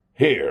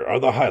Here are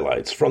the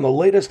highlights from the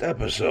latest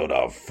episode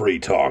of Free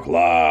Talk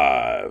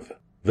Live.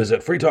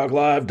 Visit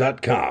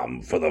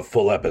freetalklive.com for the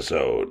full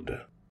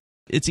episode.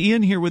 It's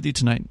Ian here with you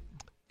tonight.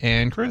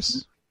 And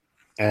Chris.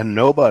 And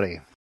nobody.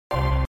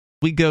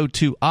 We go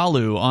to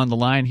Alu on the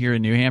line here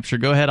in New Hampshire.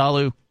 Go ahead,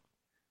 Alu.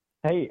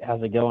 Hey,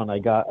 how's it going? I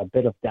got a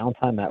bit of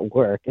downtime at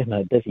work and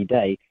a busy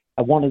day.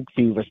 I wanted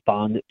to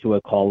respond to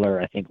a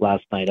caller, I think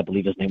last night, I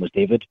believe his name was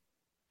David.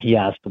 He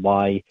asked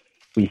why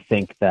we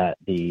think that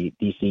the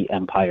D.C.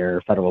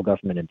 Empire, federal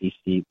government in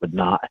D.C. would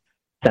not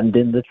send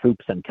in the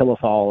troops and kill us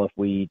all if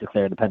we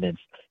declare independence.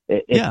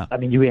 Yeah. I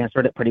mean, you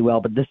answered it pretty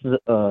well, but this is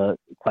a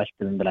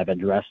question that I've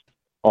addressed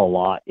a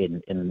lot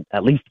in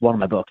at least one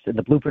of my books. In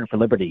The Blueprint for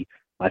Liberty,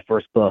 my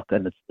first book,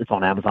 and it's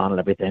on Amazon and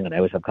everything, and I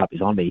always have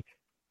copies on me.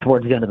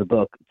 Towards the end of the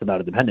book, it's about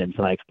independence,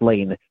 and I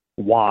explain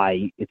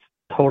why it's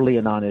totally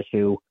a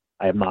non-issue.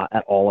 I am not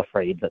at all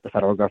afraid that the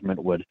federal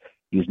government would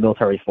use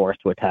military force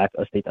to attack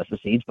a state that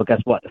secedes. But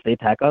guess what? If they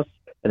attack us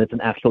and it's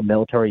an actual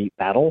military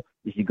battle,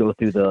 if you go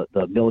through the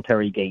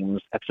military games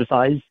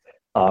exercise,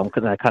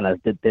 because I kind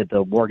of did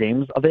the war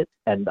games of it,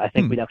 and I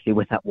think we'd actually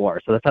win that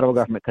war. So the federal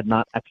government could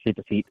not actually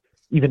defeat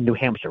even New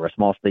Hampshire, a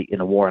small state,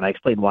 in a war, and I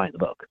explain why in the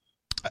book.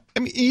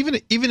 I mean,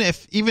 even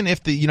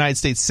if the United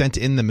States sent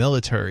in the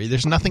military,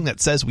 there's nothing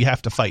that says we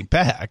have to fight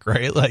back,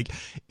 right? Like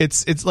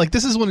it's like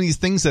this is one of these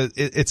things that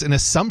it's an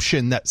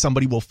assumption that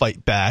somebody will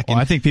fight back. Well,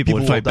 and I think people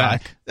would fight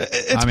back.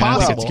 It's possible.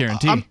 possible. I think it's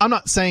guaranteed. I'm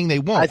not saying they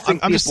won't.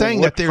 I'm just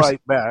saying that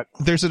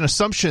there's an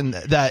assumption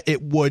that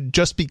it would,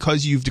 just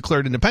because you've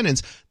declared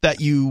independence,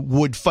 that you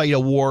would fight a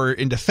war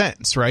in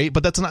defense, right?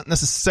 But that's not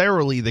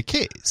necessarily the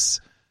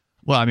case.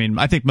 Well, I mean,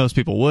 I think most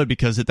people would,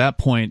 because at that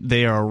point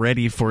they are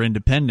ready for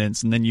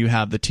independence, and then you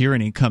have the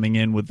tyranny coming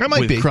in with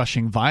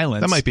crushing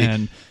violence. That might be.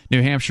 And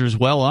New Hampshire's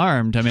well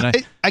armed. I mean,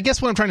 I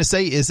guess what I'm trying to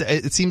say is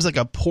it seems like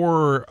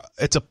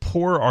it's a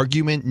poor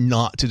argument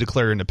not to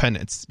declare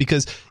independence,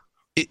 because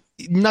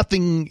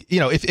nothing,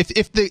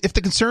 if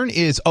the concern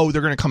is, oh,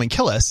 they're going to come and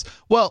kill us,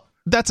 well,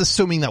 that's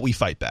assuming that we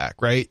fight back,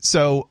 right?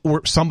 So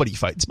somebody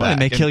fights back. Well, they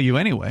may kill you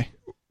anyway.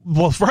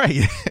 Well,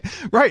 right,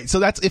 right. So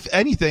that's, if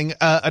anything,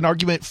 an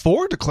argument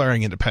for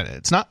declaring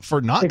independence, not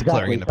for not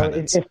declaring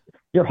independence. So if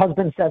your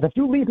husband says, if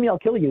you leave me, I'll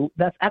kill you,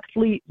 that's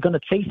actually going to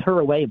chase her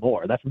away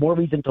more. That's more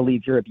reason to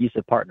leave your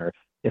abusive partner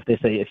if they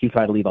say, if you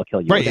try to leave, I'll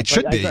kill you. Right, it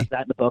should be. I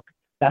that in the book.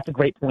 That's a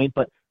great point.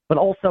 But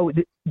also,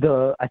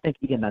 I think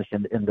Ian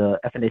mentioned in the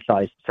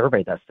FNHI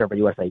survey that Survey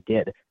USA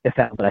did, it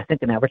found that I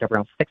think an average of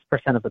around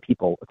 6% of the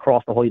people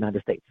across the whole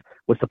United States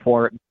would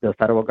support the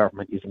federal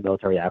government using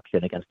military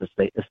action against the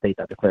state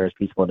that declares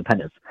peaceful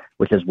independence,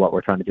 which is what we're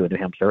trying to do in New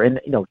Hampshire and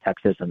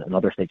Texas and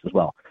other states as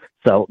well.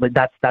 So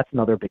that's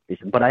another big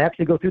reason. But I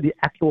actually go through the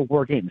actual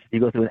war games. If you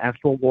go through an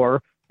actual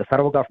war, the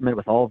federal government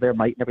with all of their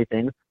might and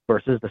everything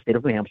versus the state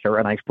of New Hampshire,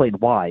 and I explained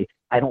why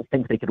I don't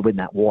think they could win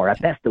that war.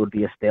 At best, it would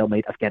be a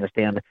stalemate.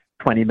 Afghanistan,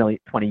 20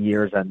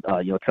 years and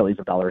trillions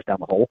of dollars down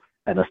the hole,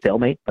 and a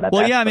stalemate. But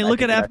look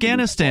at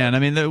Afghanistan. I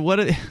mean,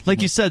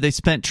 like you said, they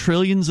spent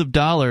trillions of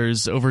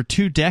dollars over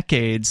 2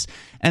 decades,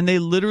 and they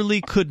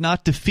literally could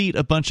not defeat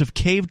a bunch of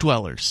cave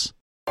dwellers.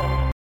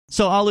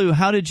 So, Alu,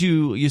 how did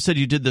you said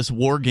you did this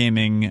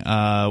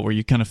wargaming where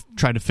you kind of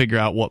tried to figure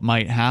out what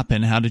might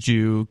happen. How did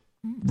you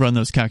run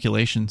those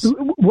calculations?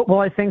 Well,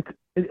 I think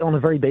on a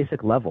very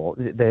basic level,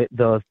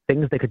 the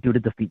things they could do to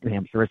defeat New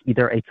Hampshire is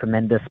either a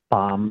tremendous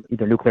bomb,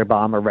 either nuclear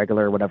bomb or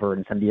regular whatever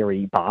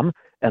incendiary bomb,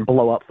 and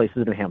blow up places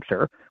in New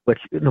Hampshire, which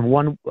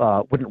one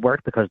wouldn't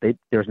work because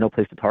there's no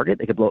place to target.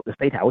 They could blow up the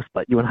State House,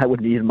 but you and I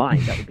wouldn't even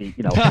mind. That would be,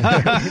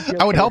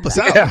 I would help us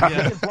out. Yeah.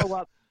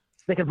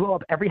 They could blow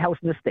up every house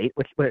in the state,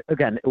 which,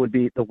 again, it would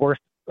be the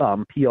worst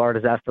PR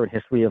disaster in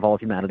history of all of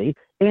humanity,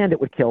 and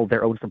it would kill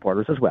their own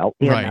supporters as well,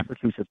 and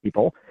Massachusetts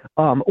people.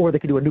 Or they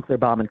could do a nuclear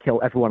bomb and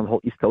kill everyone on the whole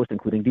East Coast,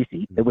 including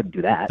D.C. They wouldn't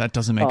do that. That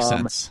doesn't make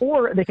sense.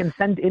 Or they can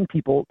send in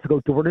people to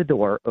go door to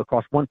door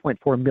across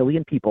 1.4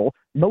 million people,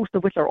 most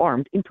of which are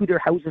armed, into their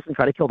houses and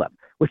try to kill them,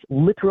 which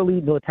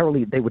literally,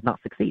 militarily, they would not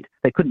succeed.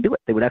 They couldn't do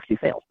it. They would actually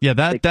fail. Yeah,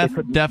 that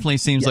definitely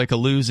seems like a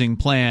losing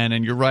plan,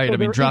 and you're right. So I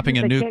mean, dropping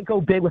a nuke. They can't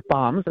go big with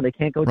bombs, and they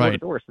can't go door to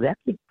door, so they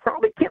actually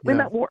probably can't win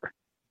that war.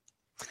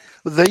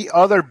 The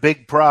other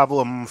big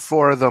problem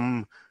for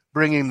them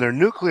bringing their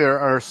nuclear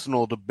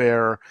arsenal to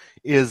bear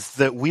is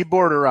that we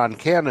border on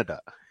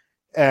Canada,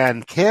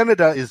 and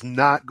Canada is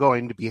not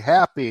going to be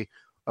happy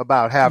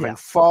about having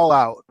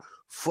fallout,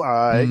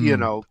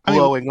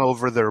 blowing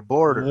over their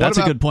border. That's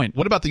a good point.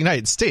 What about the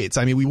United States?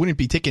 I mean, we wouldn't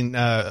be taking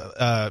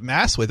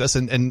mass with us,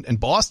 and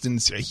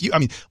Boston's huge. I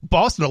mean,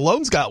 Boston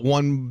alone's got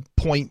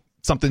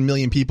 1-point-something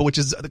million people, which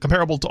is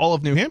comparable to all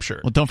of New Hampshire.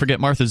 Well, don't forget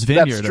Martha's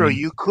Vineyard. That's true.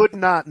 You could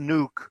not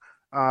nuke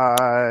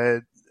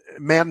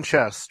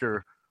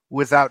Manchester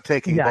without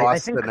taking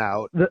Boston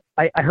out.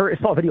 I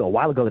saw a video a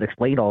while ago that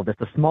explained all of this.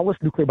 The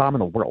smallest nuclear bomb in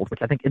the world, which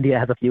I think India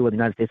has a few and the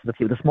United States has a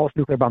few, the smallest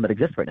nuclear bomb that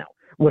exists right now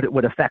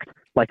would affect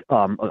like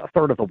a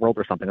third of the world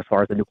or something as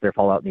far as the nuclear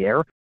fallout in the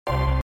air.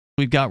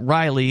 We've got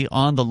Riley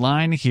on the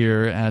line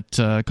here at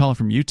calling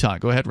from Utah.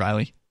 Go ahead,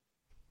 Riley.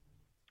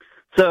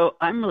 So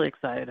I'm really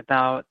excited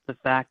about the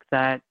fact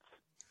that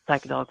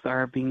psychedelics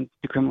are being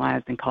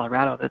decriminalized in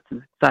Colorado. That's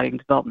an exciting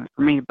development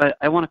for me. But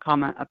I want to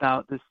comment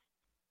about this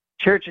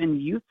church in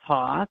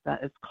Utah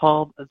that is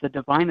called the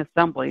Divine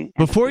Assembly.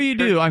 Before you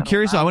do, I'm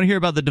curious. I want to hear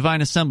about the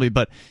Divine Assembly,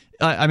 but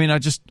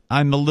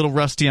I'm a little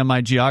rusty on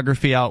my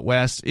geography out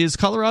west. Is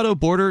Colorado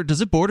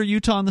does it border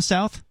Utah on the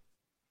south?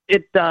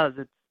 It does.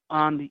 It's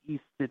on the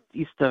east. It's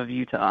east of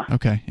Utah.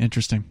 Okay,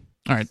 interesting.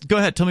 All right, go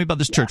ahead. Tell me about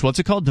this church. What's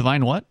it called?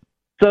 Divine what?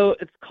 So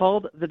it's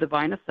called the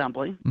Divine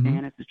Assembly,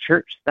 and it's a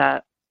church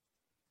that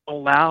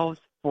allows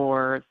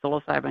for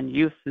psilocybin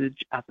usage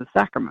as a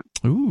sacrament.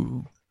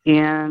 Ooh.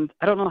 And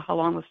I don't know how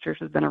long this church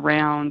has been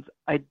around.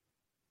 I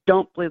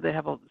don't believe they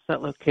have a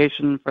set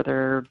location for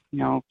their,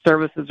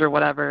 services or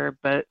whatever,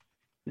 but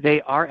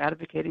they are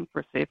advocating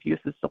for safe use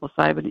of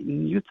psilocybin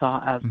in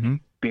Utah as a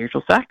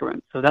spiritual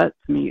sacrament. So that,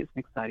 to me, is an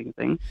exciting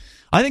thing.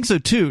 I think so,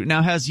 too.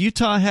 Now, has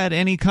Utah had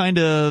any kind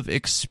of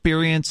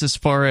experience as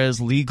far as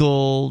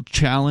legal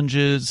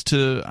challenges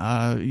to,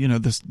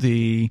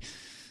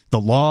 the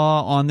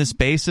law on this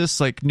basis?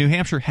 Like, New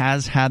Hampshire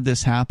has had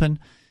this happen.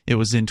 It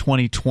was in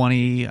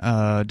 2020,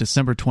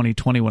 December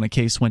 2020, when a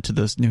case went to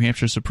the New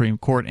Hampshire Supreme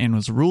Court and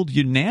was ruled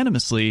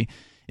unanimously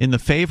in the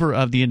favor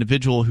of the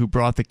individual who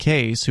brought the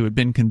case, who had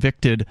been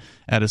convicted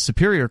at a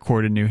superior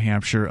court in New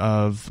Hampshire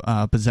of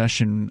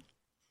possession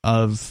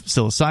of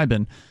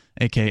psilocybin,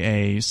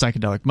 aka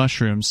psychedelic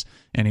mushrooms,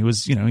 and he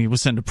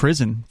was sent to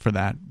prison for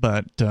that,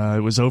 but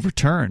it was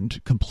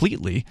overturned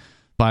completely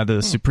by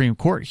the Supreme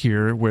Court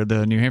here, where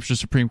the New Hampshire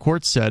Supreme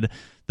Court said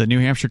the New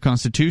Hampshire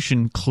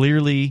Constitution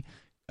clearly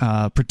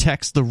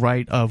protects the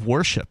right of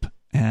worship,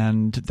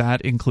 and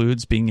that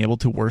includes being able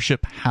to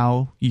worship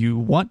how you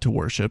want to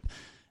worship.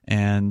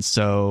 And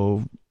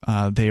so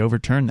they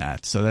overturned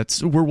that. So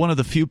we're one of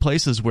the few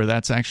places where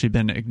that's actually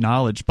been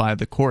acknowledged by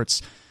the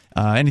courts.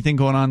 Anything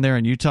going on there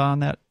in Utah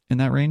in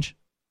that range?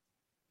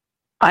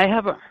 I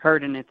haven't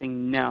heard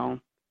anything, no,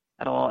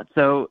 at all.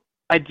 So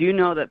I do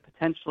know that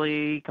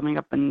potentially coming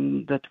up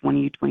in the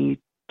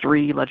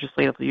 2023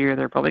 legislative year,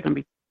 they're probably going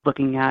to be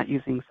looking at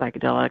using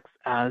psychedelics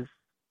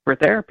for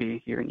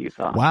therapy here in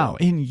Utah. Wow,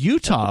 in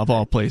Utah of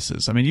all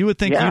places. I mean, you would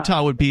think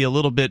Utah would be a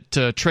little bit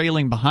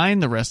trailing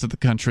behind the rest of the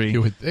country.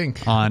 You would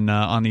think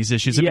on these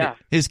issues. I mean, yeah.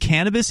 Is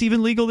cannabis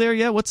even legal there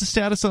yet? What's the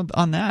status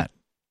on that?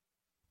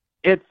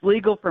 It's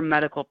legal for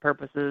medical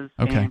purposes,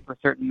 okay. And for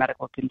certain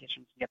medical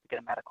conditions, you have to get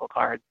a medical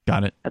card.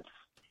 Got it.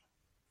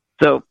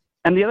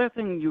 And the other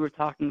thing you were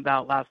talking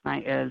about last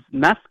night is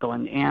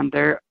mescaline, and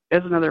there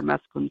is another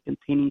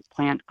mescaline-containing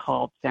plant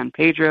called San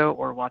Pedro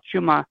or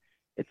Wachuma.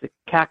 It's a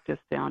cactus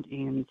found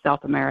in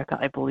South America,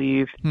 I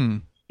believe,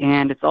 and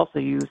it's also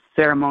used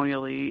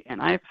ceremonially. And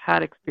I've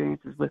had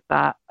experiences with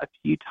that a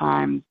few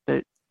times,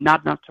 but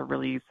not enough to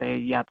really say,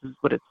 yeah, this is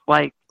what it's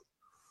like.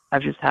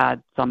 I've just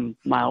had some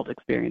mild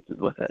experiences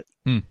with it.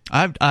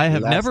 I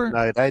have never. Last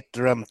night I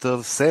dreamt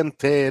of San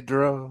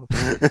Pedro.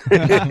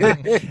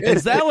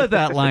 Is that what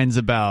that line's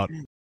about?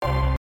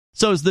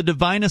 So is the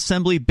Divine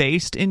Assembly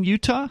based in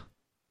Utah?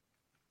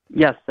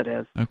 Yes, it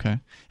is.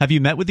 Okay. Have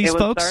you met with these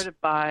folks? It was started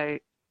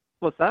by.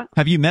 What's that?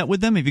 Have you met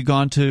with them? Have you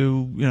gone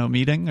to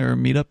meeting or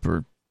meetup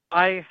or?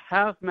 I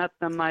have met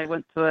them. I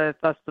went to a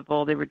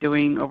festival they were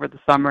doing over the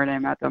summer, and I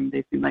met them.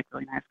 They seem like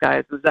really nice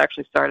guys. It was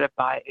actually started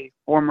by a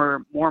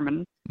former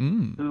Mormon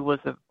who was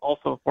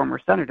also a former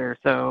senator.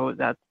 So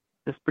that's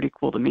pretty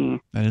cool to me.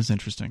 That is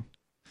interesting.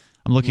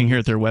 I'm looking here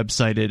at their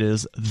website. It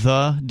is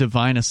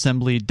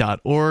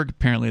thedivineassembly.org.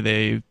 Apparently,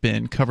 they've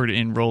been covered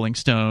in Rolling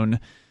Stone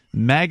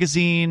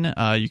magazine.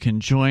 You can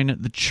join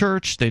the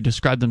church. They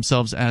describe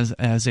themselves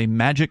as a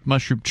magic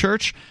mushroom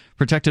church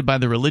protected by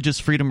the Religious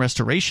Freedom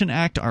Restoration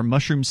Act. Our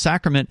mushroom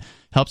sacrament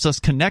helps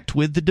us connect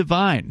with the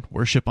divine.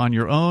 Worship on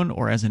your own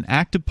or as an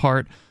active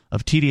part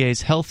of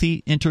TDA's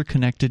healthy,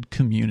 interconnected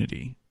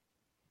community.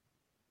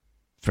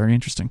 Very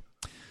interesting.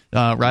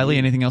 Riley,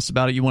 anything else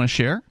about it you want to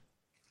share?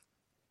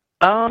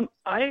 I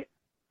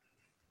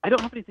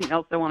don't have anything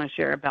else I want to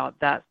share about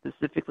that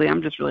specifically.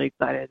 I'm just really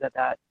excited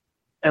that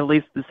at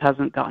least this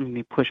hasn't gotten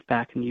any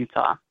pushback in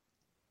Utah.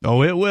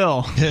 Oh, it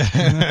will.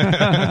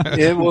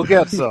 It will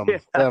get some,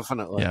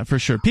 definitely. Yeah, for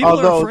sure. People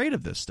are afraid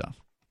of this stuff.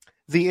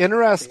 The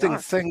interesting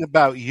thing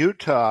about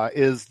Utah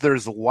is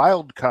there's a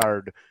wild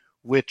card,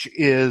 which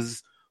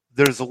is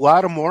there's a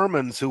lot of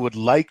Mormons who would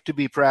like to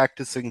be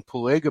practicing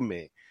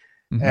polygamy,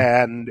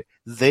 and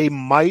they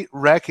might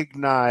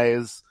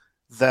recognize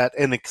that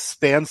an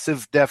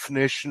expansive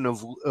definition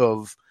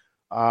of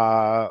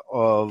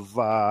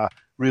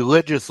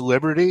religious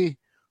liberty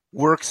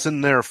works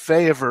in their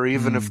favor,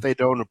 even if they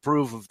don't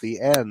approve of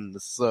the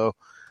ends. So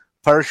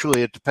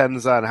partially it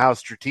depends on how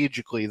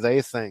strategically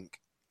they think.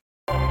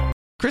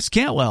 Chris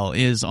Cantwell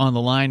is on the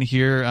line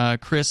here.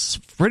 Chris,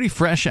 pretty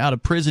fresh out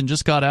of prison,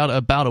 just got out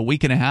about a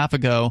week and a half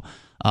ago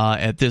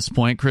at this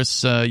point.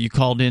 Chris, you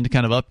called in to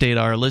kind of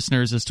update our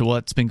listeners as to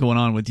what's been going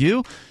on with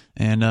you.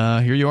 And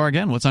here you are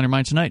again. What's on your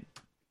mind tonight?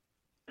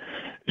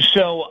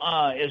 So,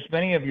 as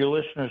many of your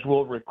listeners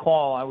will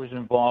recall, I was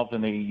involved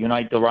in the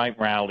Unite the Right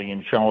rally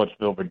in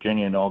Charlottesville,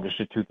 Virginia in August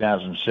of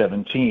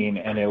 2017,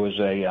 and there was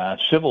a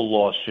civil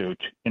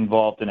lawsuit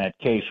involved in that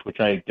case, which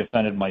I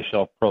defended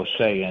myself pro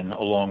se in,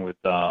 along with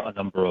a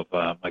number of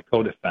my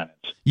co-defendants.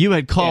 You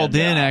had called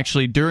in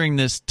actually during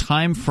this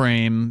time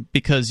frame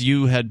because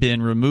you had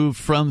been removed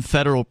from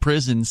federal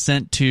prison,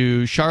 sent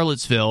to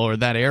Charlottesville or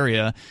that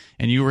area,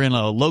 and you were in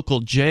a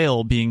local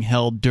jail being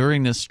held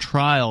during this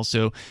trial,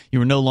 so you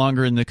were no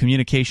longer in the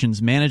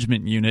communications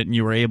management unit, and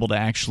you were able to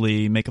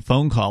actually make a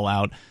phone call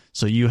out.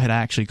 So you had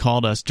actually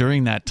called us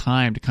during that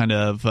time to kind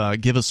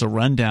of give us a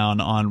rundown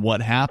on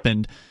what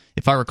happened.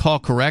 If I recall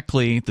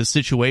correctly, the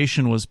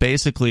situation was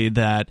basically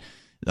that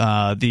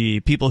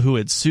the people who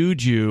had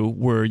sued you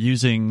were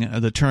using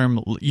the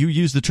term, you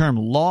used the term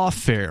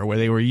lawfare, where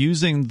they were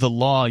using the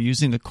law,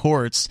 using the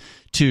courts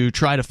to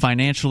try to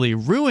financially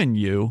ruin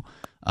you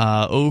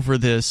over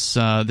this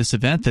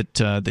event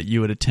that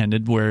you had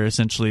attended, where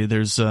essentially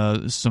there's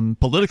some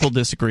political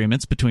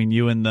disagreements between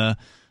you and the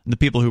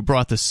people who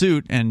brought the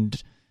suit.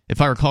 And if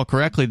I recall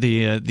correctly,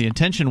 the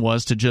intention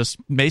was to just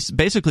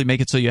basically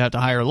make it so you have to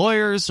hire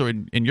lawyers, or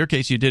in your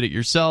case, you did it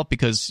yourself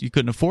because you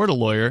couldn't afford a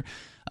lawyer,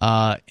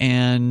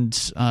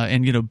 and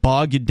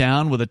bog you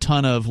down with a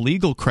ton of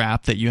legal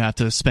crap that you have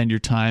to spend your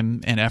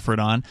time and effort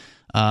on.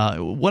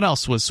 What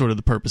else was sort of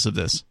the purpose of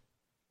this?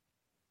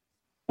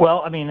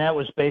 Well, I mean, that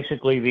was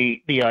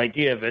basically the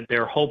idea of it.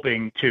 They're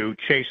hoping to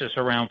chase us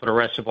around for the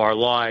rest of our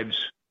lives,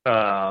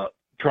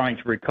 trying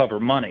to recover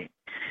money.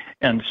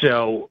 And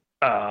so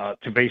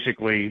to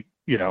basically,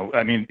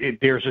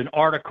 there's an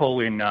article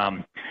in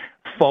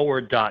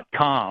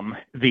forward.com,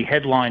 the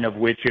headline of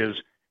which is,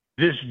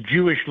 "This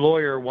Jewish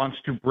lawyer wants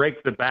to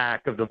break the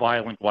back of the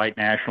violent white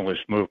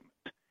nationalist movement."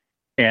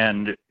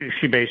 And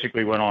she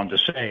basically went on to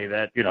say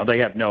that, they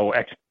have no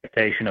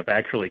expectation of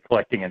actually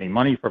collecting any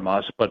money from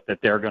us, but that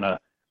they're going to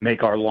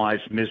make our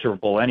lives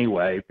miserable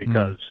anyway,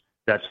 because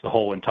that's the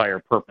whole entire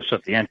purpose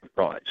of the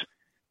enterprise.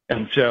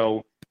 And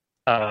so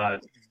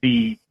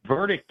the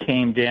verdict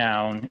came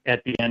down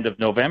at the end of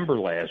November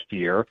last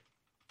year,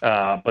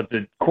 but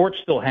the court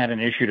still hadn't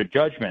issued a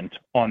judgment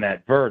on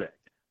that verdict.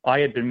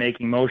 I had been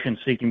making motions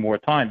seeking more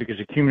time because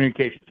the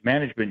communications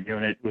management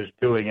unit was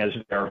doing as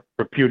they're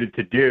reputed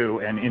to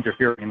do and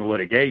interfering in the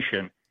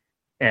litigation.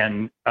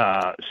 And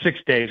 6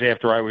 days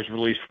after I was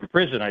released from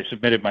prison, I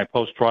submitted my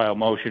post-trial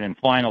motion and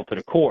final to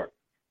the court.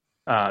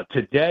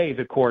 Today,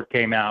 the court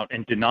came out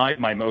and denied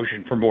my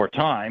motion for more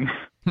time.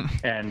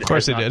 And of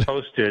course they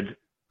did.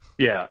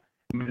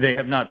 They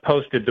have not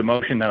posted the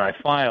motion that I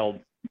filed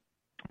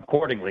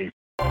accordingly.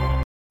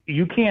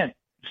 You can't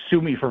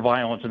sue me for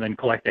violence and then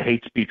collect a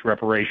hate speech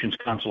reparations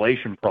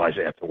consolation prize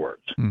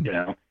afterwards.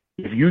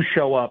 If you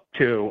show up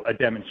to a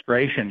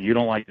demonstration, you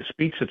don't like the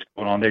speech that's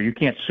going on there, you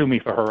can't sue me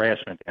for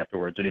harassment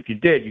afterwards. And if you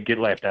did, you get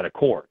laughed out of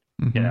court,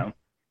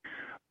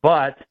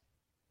 But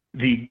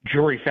the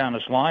jury found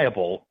us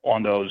liable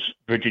on those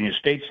Virginia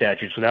state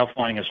statutes without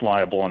finding us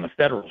liable on the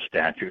federal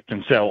statutes.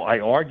 And so I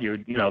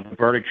argued, the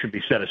verdict should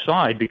be set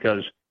aside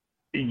because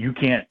you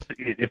can't,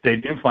 if they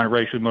didn't find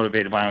racially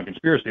motivated violent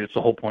conspiracy, that's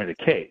the whole point of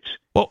the case.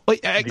 Well,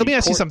 let me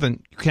ask you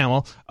something,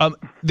 Camel.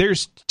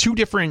 There's two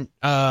different,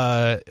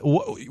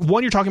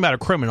 one you're talking about a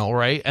criminal,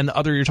 right? And the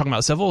other you're talking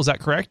about civil, is that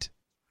correct?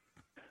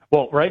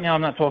 Well, right now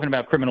I'm not talking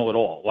about criminal at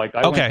all. Like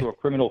I went through a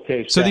criminal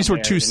case. So these were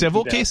two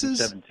civil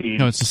cases?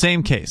 No, it's the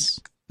same case.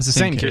 It's the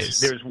same case.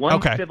 There's one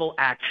civil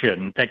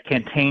action that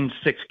contains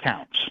 6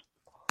 counts.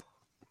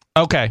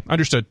 Okay,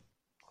 understood.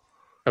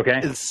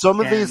 Okay. And some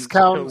of these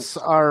counts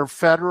are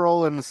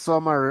federal and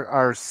some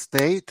are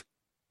state.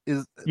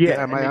 Am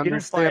I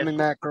understanding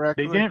that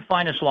correctly? They didn't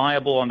find us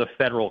liable on the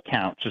federal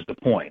counts, is the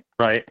point,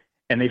 right?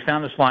 And they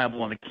found us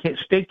liable on the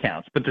state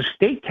counts, but the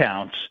state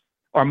counts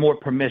are more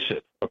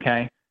permissive.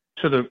 Okay,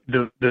 so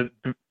the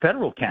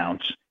federal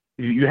counts,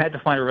 you had to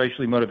find a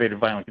racially motivated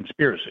violent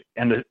conspiracy,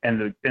 and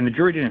the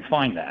jury didn't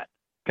find that.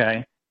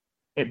 Okay,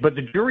 but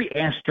the jury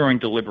asked during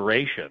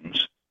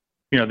deliberations.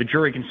 The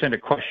jury can send a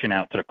question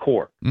out to the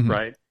court,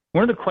 right?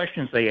 One of the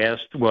questions they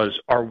asked was,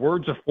 "Are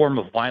words a form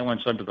of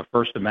violence under the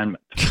First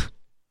Amendment?"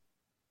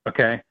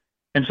 Okay,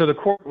 and so the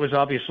court was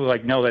obviously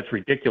like, "No, that's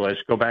ridiculous.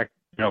 Go back,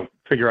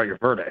 figure out your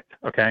verdict."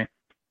 Okay,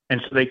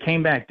 and so they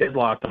came back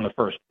deadlocked on the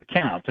first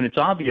counts, and it's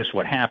obvious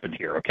what happened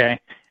here. Okay,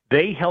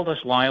 they held us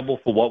liable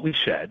for what we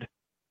said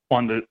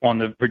on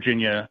the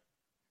Virginia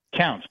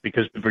counts,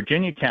 because the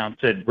Virginia count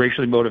said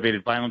racially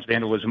motivated violence,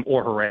 vandalism,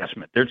 or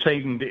harassment. They're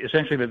saying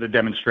essentially that the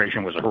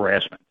demonstration was a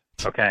harassment.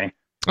 Okay,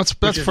 that's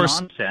first.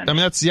 Nonsense. I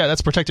mean,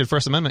 that's protected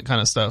First Amendment kind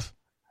of stuff.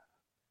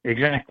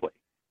 Exactly,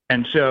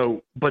 and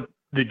so, but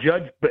the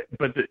judge,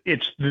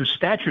 the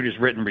statute is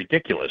written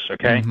ridiculous.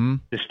 Okay,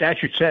 the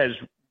statute says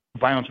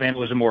violence,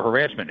 vandalism, or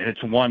harassment, and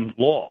it's one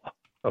law.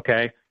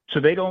 Okay,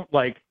 so they don't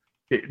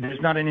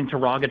there's not an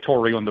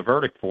interrogatory on the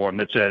verdict form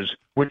that says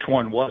which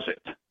one was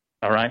it.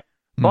 All right.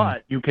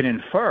 But you can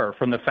infer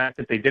from the fact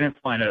that they didn't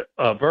find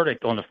a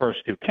verdict on the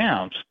first 2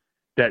 counts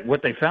that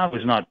what they found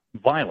was not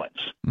violence.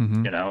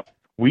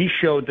 We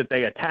showed that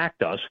they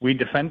attacked us. We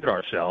defended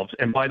ourselves.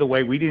 And by the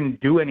way, we didn't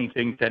do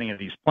anything to any of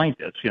these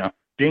plaintiffs.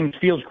 James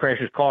Fields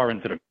crashed his car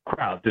into the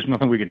crowd. There's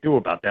nothing we could do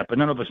about that. But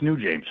none of us knew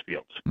James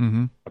Fields.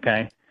 Mm-hmm.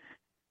 Okay?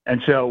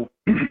 And so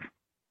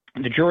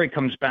the jury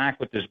comes back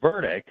with this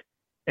verdict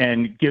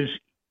and gives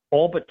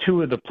all but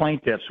two of the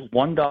plaintiffs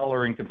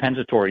 $1 in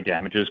compensatory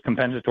damages.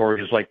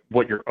 Compensatory is like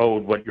what you're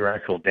owed, what your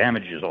actual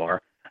damages are,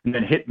 and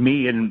then hit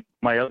me and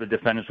my other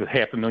defendants with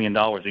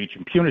 $500,000 each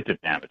in punitive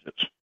damages.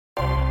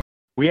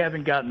 We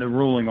haven't gotten the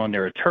ruling on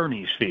their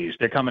attorney's fees.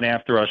 They're coming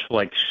after us for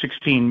like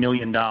 $16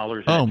 million in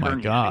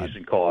attorney's fees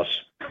and costs,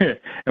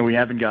 and we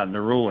haven't gotten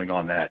the ruling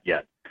on that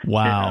yet.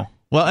 Wow.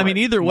 Well, I mean,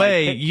 either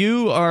way,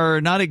 you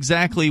are not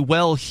exactly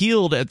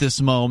well-heeled at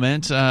this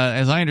moment.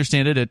 As I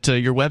understand it, at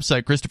your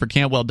website,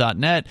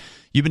 ChristopherCantwell.net,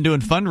 you've been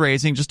doing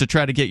fundraising just to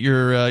try to get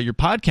your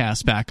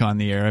podcast back on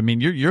the air. I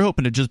mean, you're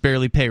hoping to just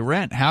barely pay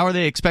rent. How are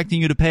they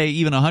expecting you to pay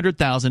even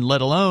 $100,000,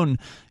 let alone,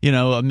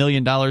 $1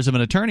 million of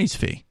an attorney's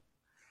fee?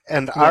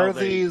 And are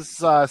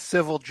these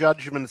civil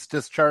judgments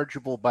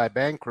dischargeable by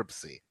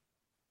bankruptcy?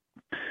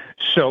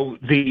 So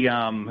the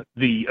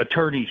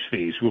attorney's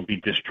fees will be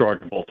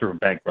dischargeable through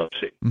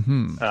bankruptcy.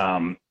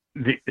 Mm-hmm.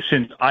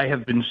 Since I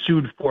have been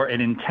sued for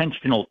an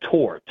intentional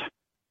tort,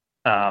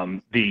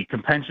 the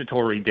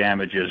compensatory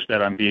damages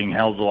that I'm being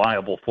held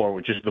liable for,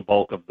 which is the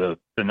bulk of the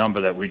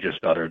number that we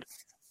just uttered,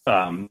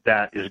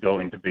 that is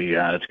going to be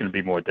it's going to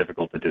be more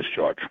difficult to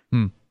discharge.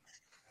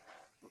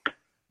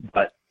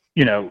 But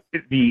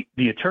the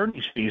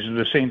attorney's fees are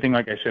the same thing,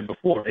 like I said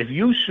before. If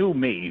you sue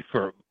me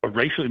for a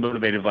racially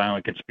motivated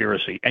violent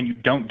conspiracy and you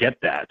don't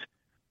get that,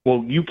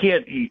 well, you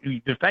can't.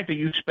 The fact that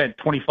you spent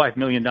 $25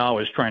 million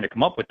trying to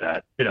come up with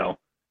that,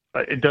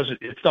 it doesn't.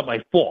 It's not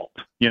my fault.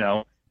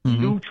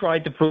 Mm-hmm. You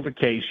tried to prove a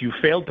case, you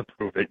failed to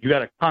prove it. You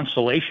got a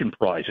consolation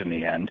prize in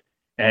the end,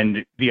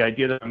 and the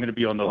idea that I'm going to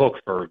be on the hook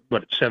for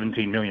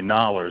 $17 million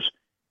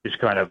is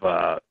kind of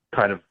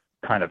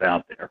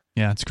out there.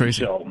 Yeah, it's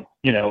crazy. So,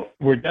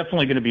 we're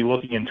definitely going to be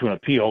looking into an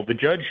appeal. The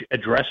judge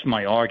addressed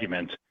my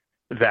argument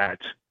that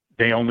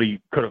they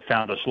only could have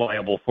found us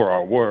liable for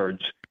our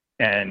words,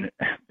 and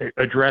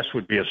address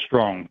would be a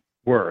strong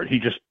word. He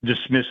just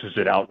dismisses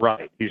it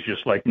outright. He's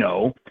just like,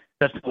 no,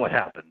 that's not what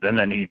happened. And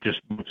then he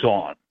just moves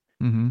on.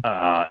 Mm-hmm.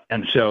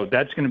 And so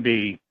that's going to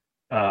be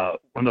one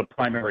of the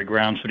primary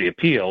grounds for the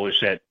appeal is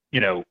that,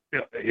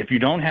 if you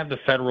don't have the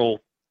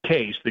federal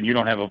case, then you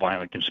don't have a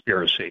violent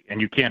conspiracy, and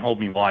you can't hold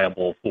me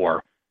liable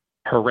for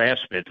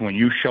harassment when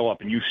you show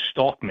up and you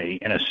stalk me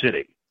in a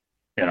city.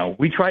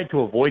 We tried to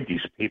avoid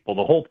these people.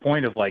 The whole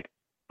point of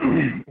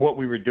what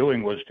we were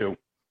doing was to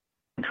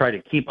try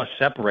to keep us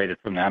separated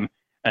from them,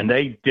 and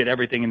they did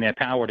everything in their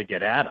power to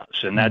get at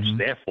us, and that's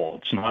their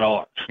fault. It's not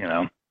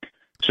ours.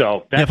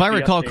 So that's if I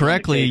recall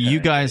correctly, you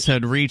guys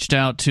had reached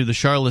out to the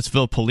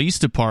Charlottesville Police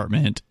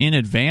Department in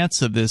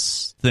advance of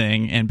this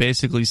thing and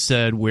basically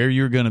said where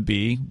you're going to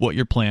be, what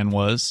your plan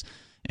was,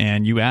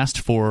 and you asked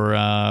for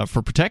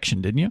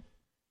protection, didn't you?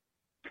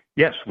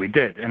 Yes, we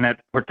did, and that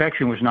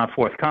protection was not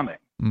forthcoming.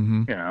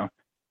 Mm-hmm.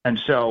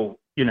 And so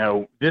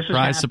this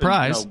is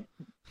surprise.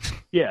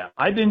 Yeah,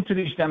 I've been to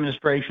these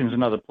demonstrations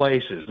in other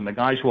places, and the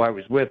guys who I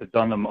was with have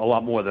done them a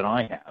lot more than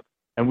I have.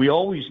 And we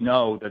always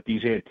know that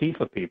these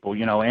Antifa people,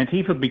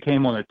 Antifa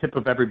became on the tip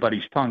of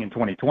everybody's tongue in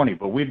 2020,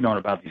 but we've known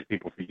about these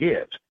people for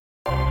years.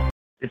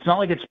 It's not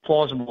like it's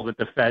plausible that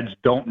the feds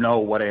don't know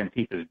what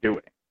Antifa is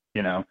doing.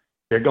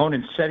 They're going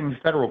and setting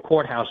federal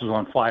courthouses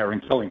on fire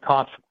and killing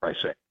cops, for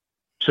Christ's sake.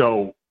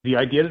 So the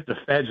idea that the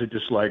feds are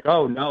just like,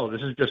 oh, no,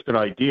 this is just an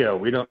idea.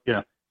 We don't,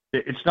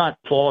 it's not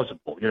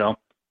plausible.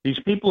 These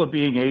people are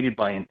being aided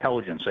by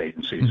intelligence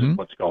agencies is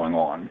what's going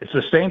on. It's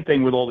the same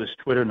thing with all this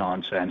Twitter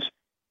nonsense.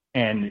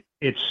 And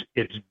it's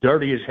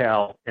dirty as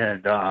hell,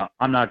 and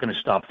I'm not going to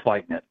stop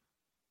fighting it.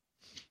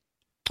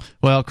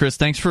 Well, Chris,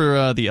 thanks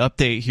for the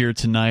update here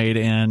tonight,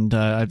 and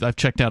I've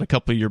checked out a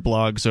couple of your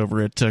blogs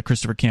over at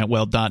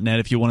ChristopherCantwell.net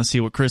if you want to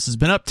see what Chris has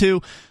been up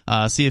to,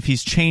 see if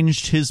he's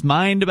changed his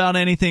mind about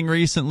anything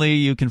recently.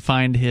 You can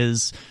find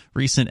his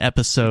recent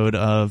episode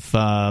of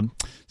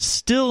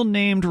still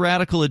named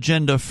Radical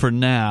Agenda for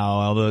now,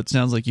 although it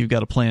sounds like you've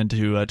got a plan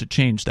to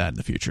change that in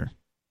the future.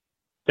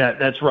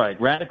 That's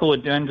right. Radical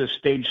Agenda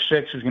Stage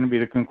 6 is going to be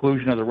the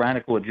conclusion of the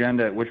Radical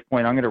Agenda, at which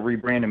point I'm going to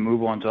rebrand and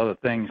move on to other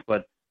things,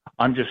 but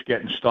I'm just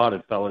getting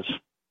started, fellas.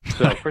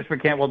 So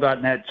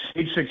ChristopherCantwell.net,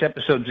 Stage 6,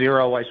 Episode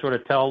 0, I sort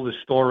of tell the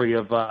story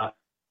of, going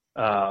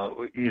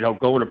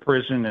to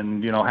prison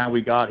and, how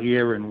we got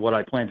here and what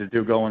I plan to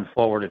do going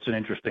forward. It's an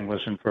interesting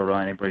listen for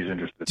anybody's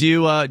interested. Do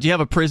you have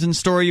a prison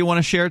story you want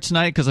to share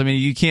tonight? Because,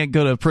 you can't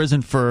go to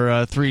prison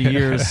for 3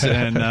 years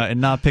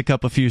and not pick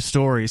up a few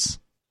stories.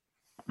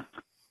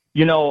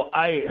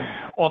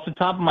 Off the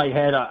top of my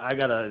head, I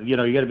gotta, you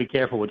gotta be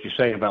careful what you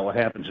say about what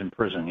happens in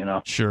prison.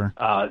 Sure.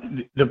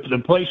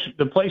 The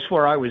place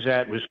where I was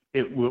at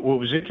what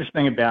was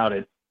interesting about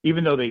it,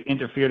 even though they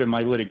interfered in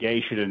my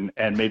litigation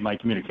and made my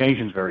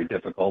communications very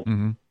difficult.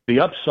 Mm-hmm. The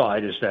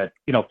upside is that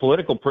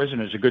political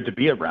prisoners are good to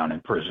be around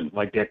in prison.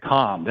 Like, they're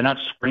calm, they're not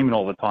screaming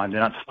all the time,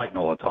 they're not fighting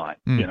all the time.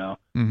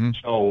 Mm-hmm.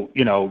 So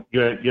you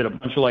had a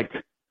bunch of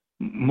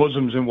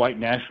Muslims and white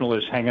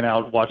nationalists hanging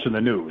out watching the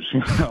news.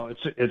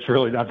 It's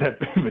really not that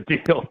big of a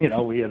deal.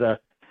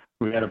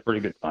 We had a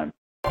pretty good time.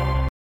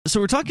 So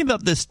we're talking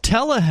about this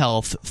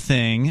telehealth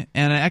thing,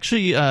 and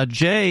actually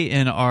Jay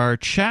in our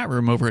chat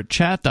room over at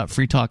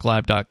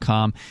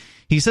chat.freetalklive.com,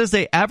 he says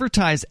they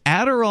advertise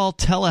Adderall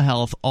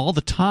telehealth all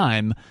the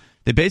time.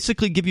 They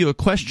basically give you a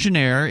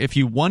questionnaire if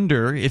you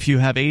wonder if you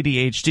have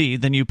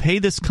ADHD, then you pay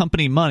this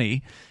company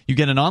money, you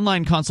get an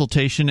online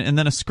consultation, and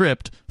then a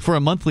script for a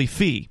monthly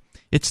fee.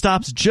 It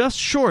stops just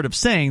short of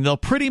saying they'll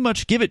pretty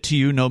much give it to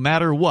you no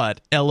matter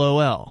what,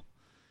 LOL.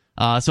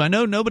 So I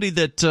know nobody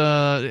that,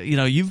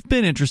 you've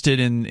been interested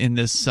in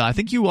this. I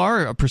think you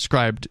are a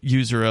prescribed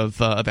user of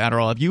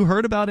Adderall. Have you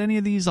heard about any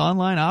of these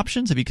online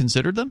options? Have you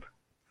considered them?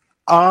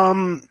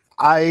 I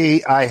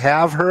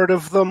have heard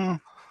of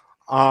them.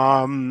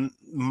 I'm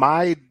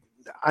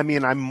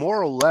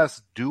more or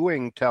less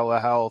doing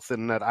telehealth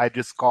in that I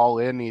just call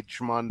in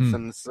each month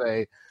and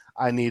say,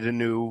 I need a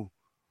new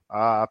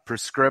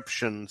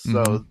prescription.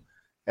 So,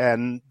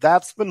 and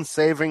that's been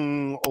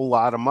saving a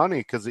lot of money,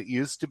 because it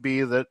used to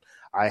be that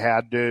I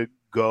had to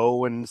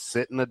go and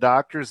sit in the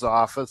doctor's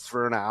office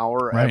for an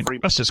hour every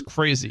That's just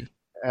crazy.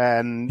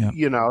 And,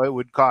 it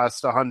would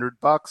cost $100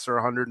 or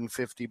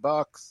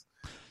 $150.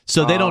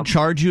 So they don't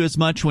charge you as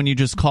much when you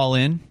just call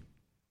in?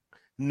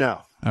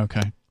 No.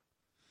 Okay.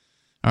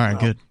 All right,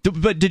 good.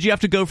 But did you have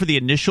to go for the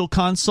initial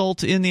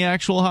consult in the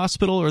actual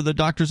hospital or the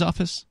doctor's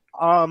office?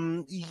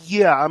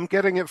 Yeah, I'm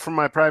getting it from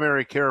my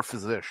primary care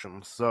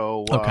physician.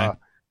 So, okay.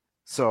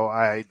 So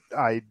I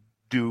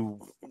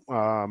do,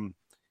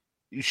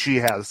 she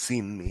has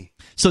seen me.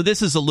 So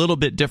this is a little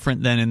bit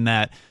different than in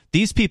that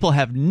these people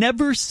have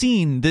never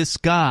seen this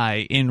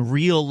guy in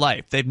real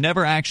life. They've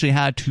never actually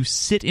had to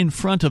sit in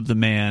front of the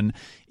man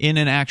in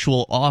an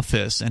actual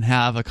office and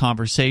have a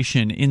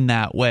conversation in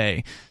that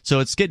way. So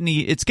it's getting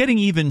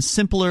even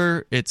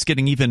simpler. It's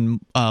getting even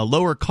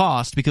lower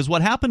cost, because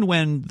what happened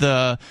when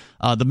the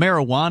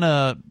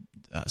marijuana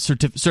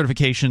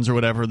certifications or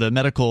whatever, the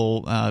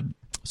medical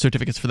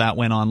certificates for that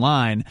went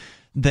online,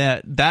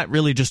 that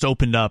really just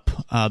opened up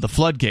the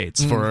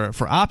floodgates for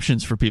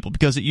options for people,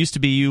 because it used to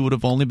be you would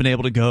have only been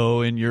able to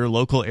go in your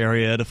local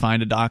area to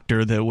find a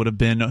doctor that would have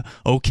been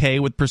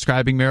okay with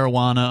prescribing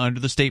marijuana under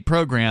the state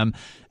program.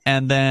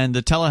 And then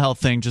the telehealth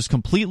thing just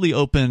completely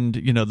opened,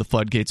 the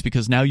floodgates,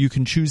 because now you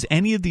can choose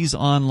any of these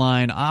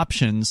online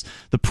options.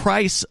 The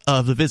price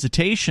of the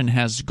visitation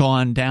has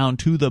gone down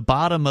to the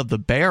bottom of the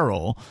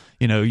barrel.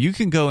 You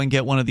can go and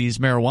get one of these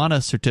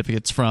marijuana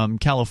certificates from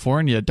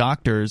California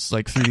doctors,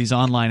 like through these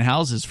online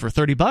houses, for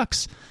 $30,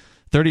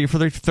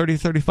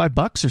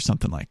 $35 or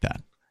something like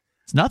that.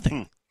 It's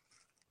nothing.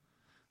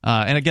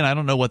 And again, I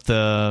don't know what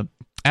the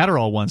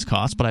Adderall ones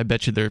cost, but I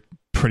bet you they're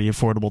pretty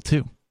affordable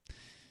too.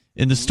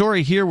 In the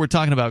story here, we're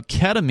talking about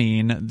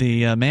ketamine.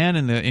 The man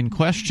in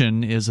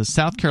question is a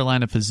South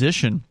Carolina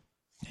physician,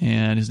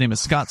 and his name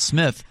is Scott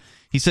Smith.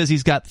 He says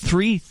he's got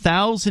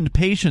 3,000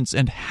 patients,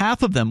 and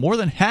half of them, more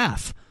than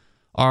half,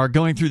 are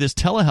going through this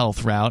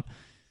telehealth route,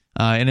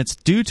 and it's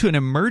due to an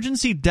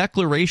emergency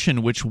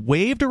declaration which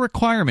waived a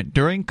requirement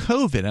during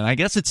COVID, and I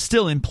guess it's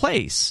still in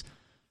place,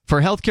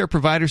 for healthcare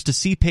providers to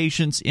see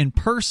patients in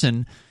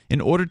person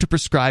in order to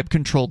prescribe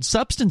controlled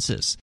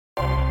substances.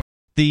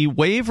 The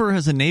waiver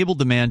has enabled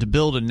the man to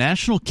build a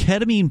national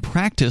ketamine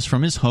practice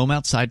from his home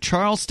outside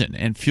Charleston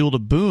and fueled a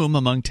boom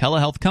among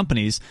telehealth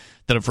companies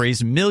that have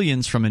raised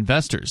millions from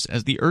investors.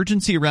 As the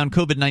urgency around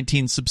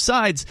COVID-19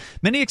 subsides,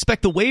 many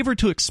expect the waiver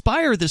to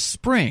expire this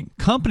spring.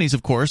 Companies,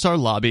 of course, are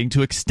lobbying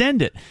to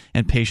extend it,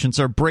 and patients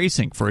are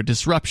bracing for a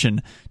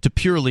disruption to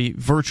purely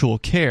virtual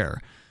care.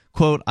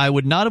 Quote, I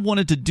would not have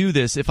wanted to do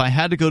this if I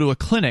had to go to a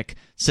clinic,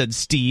 said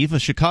Steve, a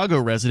Chicago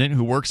resident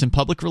who works in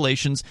public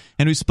relations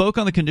and who spoke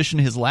on the condition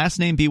his last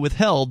name be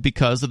withheld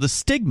because of the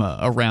stigma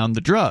around the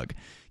drug.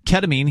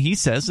 Ketamine, he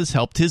says, has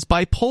helped his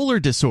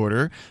bipolar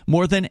disorder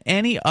more than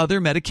any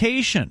other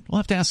medication. We'll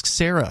have to ask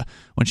Sarah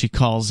when she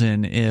calls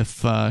in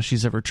if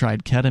she's ever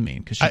tried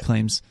ketamine, because she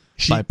claims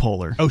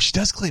bipolar. Oh, she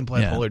does claim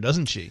bipolar,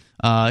 doesn't she?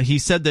 He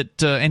said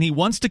that, and he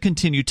wants to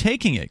continue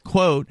taking it.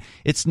 Quote,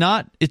 it's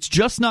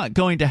just not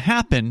going to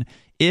happen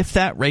if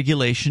that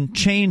regulation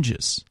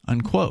changes,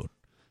 unquote.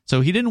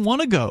 So he didn't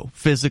want to go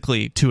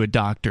physically to a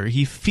doctor.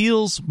 He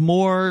feels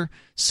more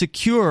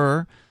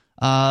secure,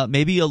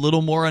 maybe a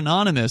little more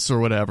anonymous or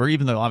whatever,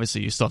 even though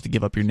obviously you still have to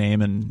give up your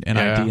name and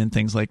ID and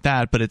things like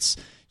that. But it's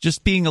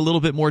just being a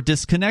little bit more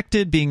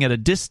disconnected, being at a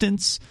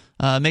distance,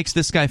 makes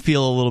this guy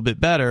feel a little bit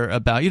better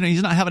about,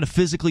 he's not having to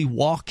physically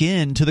walk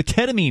into the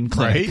ketamine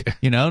clinic.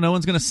 Right. No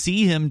one's going to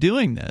see him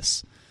doing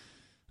this.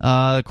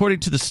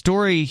 According to the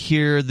story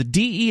here, the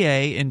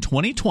DEA in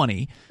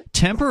 2020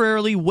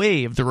 temporarily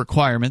waived the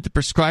requirement that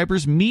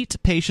prescribers meet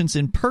patients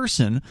in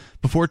person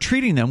before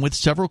treating them with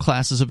several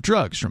classes of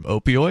drugs, from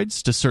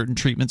opioids to certain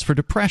treatments for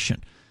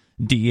depression.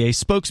 DEA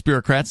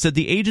spokesbureaucrats said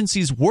the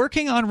agency's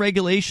working on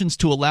regulations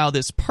to allow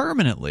this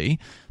permanently,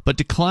 but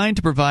declined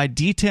to provide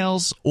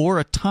details or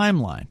a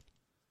timeline.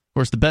 Of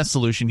course, the best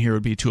solution here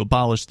would be to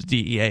abolish the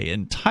DEA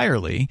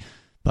entirely,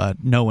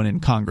 But no one in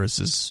Congress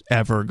is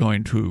ever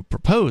going to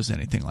propose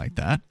anything like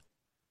that.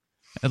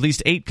 At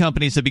least 8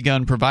 companies have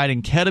begun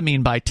providing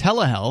ketamine by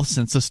telehealth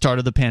since the start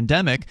of the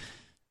pandemic.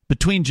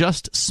 Between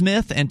Just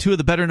Smith and 2 of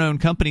the better-known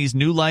companies,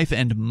 New Life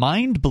and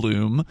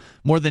MindBloom,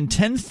 more than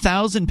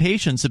 10,000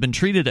 patients have been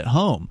treated at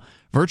home.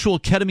 Virtual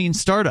ketamine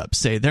startups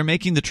say they're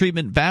making the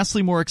treatment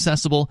vastly more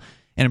accessible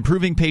and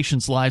improving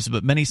patients' lives,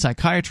 but many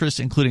psychiatrists,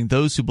 including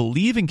those who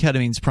believe in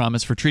ketamine's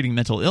promise for treating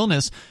mental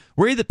illness,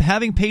 worry that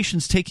having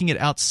patients taking it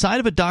outside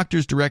of a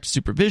doctor's direct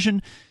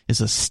supervision is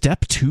a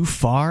step too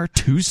far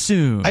too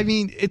soon. I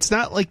mean, it's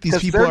not like these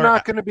people they're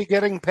not going to be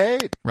getting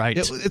paid. Right.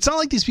 It's not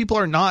like these people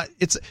are not.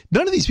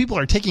 None of these people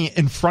are taking it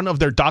in front of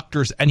their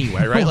doctors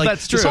anyway, right? Well, like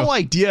that's true. This whole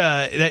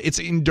idea that it's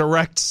in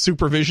direct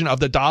supervision of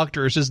the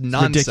doctor is just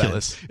nonsense.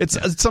 Ridiculous.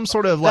 It's some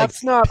sort of like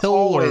That's not pill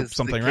always or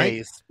something, the right?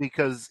 case,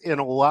 because in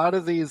a lot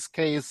of these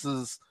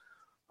cases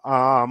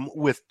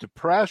with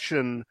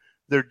depression,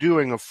 they're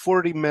doing a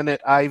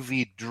 40-minute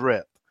IV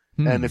drip.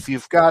 And if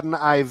you've got an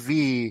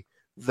IV,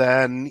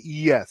 then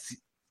yes,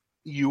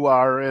 you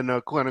are in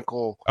a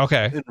clinical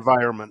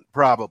environment,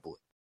 probably.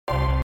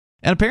 And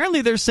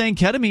apparently they're saying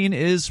ketamine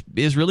is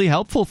really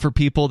helpful for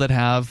people that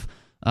have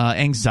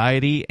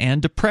anxiety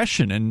and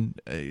depression.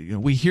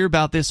 And we hear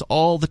about this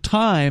all the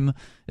time,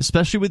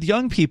 especially with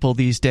young people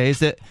these days,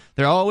 that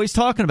they're always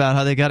talking about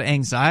how they got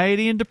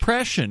anxiety and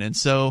depression. And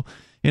so,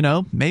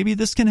 maybe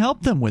this can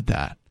help them with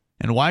that.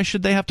 And why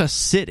should they have to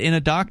sit in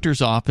a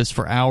doctor's office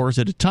for hours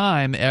at a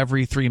time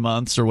every 3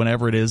 months or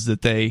whenever it is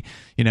that they,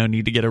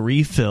 need to get a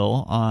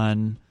refill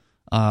on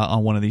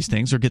one of these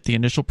things or get the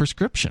initial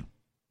prescription?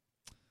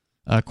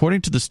 According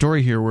to the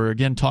story here, we're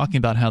again talking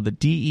about how the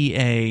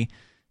DEA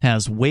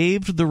has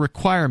waived the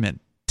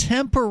requirement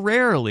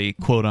temporarily,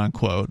 quote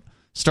unquote,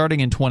 starting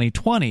in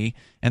 2020,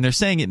 and they're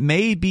saying it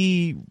may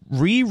be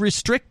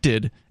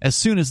re-restricted as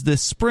soon as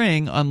this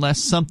spring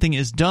unless something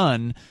is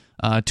done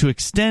to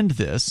extend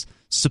this.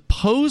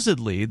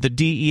 Supposedly, the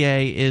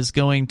DEA is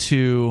going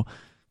to,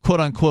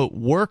 quote-unquote,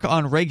 work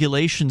on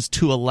regulations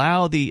to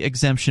allow the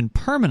exemption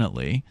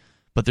permanently,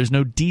 but there's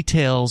no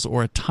details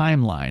or a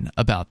timeline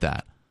about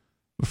that.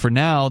 For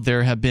now,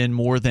 there have been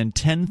more than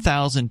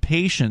 10,000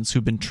 patients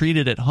who've been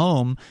treated at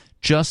home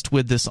just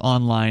with this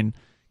online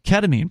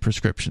ketamine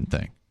prescription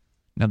thing.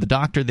 Now, the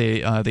doctor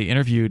they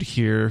interviewed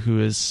here, who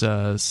is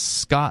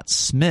Scott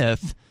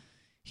Smith,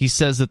 he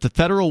says that the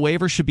federal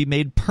waiver should be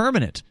made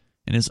permanent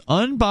and is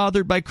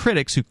unbothered by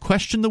critics who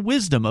question the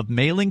wisdom of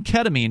mailing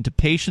ketamine to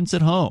patients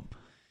at home.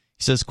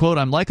 He says, quote,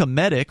 "I'm like a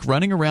medic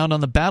running around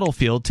on the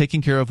battlefield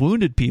taking care of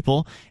wounded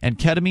people, and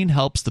ketamine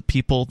helps the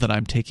people that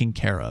I'm taking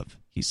care of,"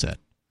 he said.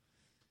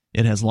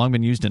 It has long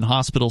been used in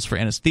hospitals for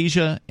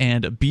anesthesia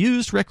and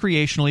abused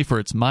recreationally for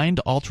its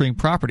mind-altering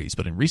properties,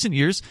 but in recent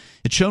years,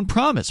 it's shown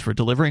promise for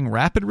delivering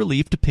rapid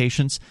relief to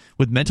patients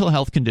with mental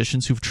health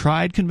conditions who've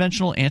tried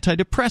conventional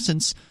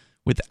antidepressants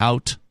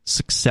without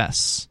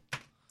success.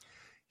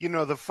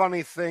 The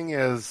funny thing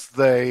is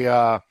they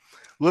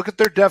look at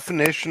their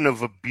definition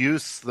of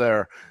abuse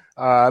there.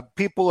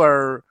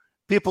 People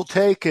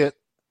take it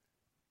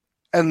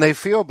and they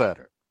feel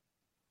better.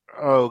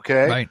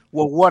 Okay. Right.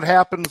 Well, what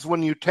happens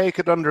when you take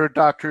it under a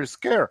doctor's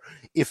care?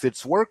 If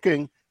it's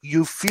working,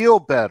 you feel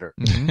better.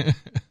 Mm-hmm.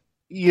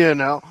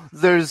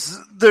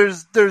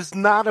 There's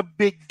not a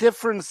big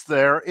difference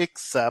there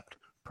except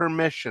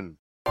permission.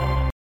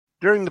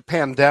 During the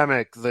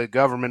pandemic, the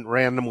government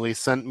randomly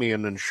sent me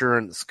an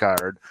insurance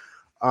card.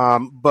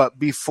 But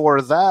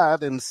before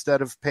that,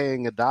 instead of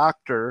paying a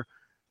doctor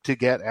to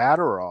get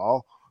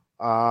Adderall,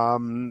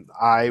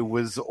 I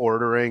was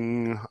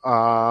ordering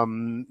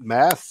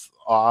meth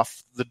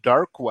off the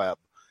dark web.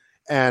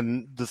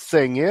 And the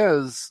thing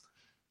is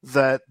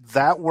that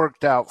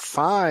worked out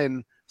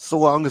fine so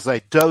long as I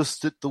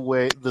dosed it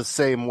the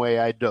same way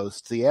I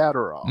dosed the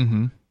Adderall,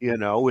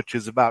 mm-hmm. Which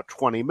is about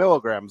 20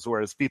 milligrams,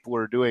 whereas people who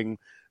are doing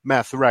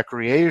meth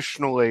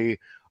recreationally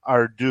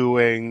are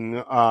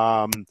doing,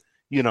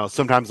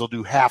 sometimes they'll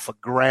do half a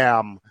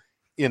gram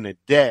in a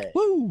day.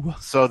 Woo.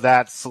 So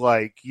that's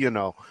like,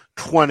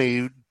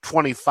 20,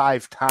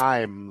 25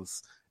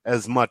 times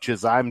as much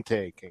as I'm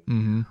taking,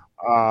 mm-hmm.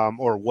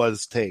 Or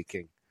was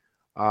taking.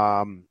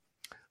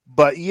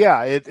 But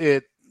yeah,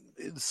 it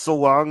so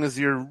long as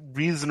you're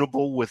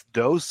reasonable with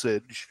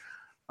dosage,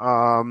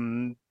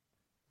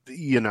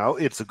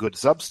 it's a good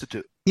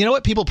substitute. You know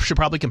what people should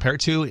probably compare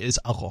it to is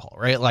alcohol,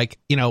 right? Like,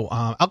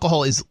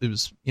 alcohol is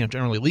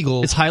generally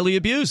legal. It's highly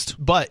abused.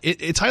 But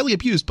it's highly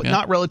abused, but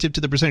not relative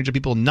to the percentage of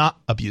people not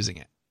abusing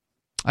it.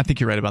 I think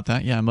you're right about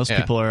that. Yeah, most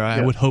people are,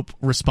 I would hope,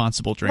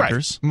 responsible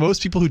drinkers. Right.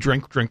 Most people who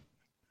drink,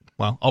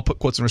 well, I'll put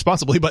quotes in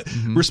responsibly, but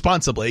mm-hmm.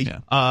 responsibly.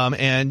 Yeah.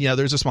 And,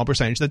 there's a small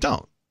percentage that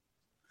don't.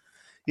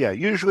 Yeah,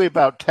 usually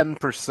about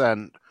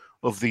 10%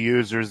 of the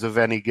users of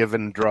any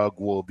given drug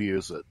will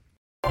abuse it.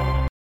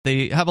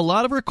 They have a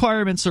lot of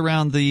requirements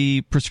around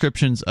the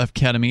prescriptions of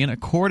ketamine.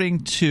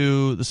 According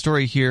to the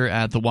story here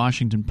at the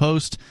Washington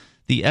Post,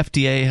 the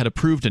FDA had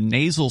approved a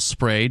nasal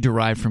spray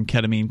derived from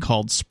ketamine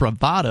called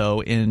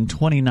Spravato in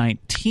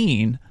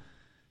 2019.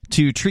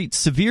 to treat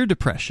severe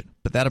depression,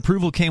 but that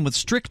approval came with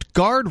strict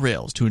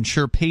guardrails to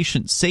ensure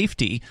patient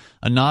safety,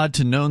 a nod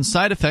to known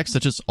side effects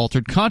such as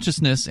altered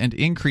consciousness and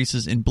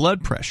increases in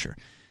blood pressure.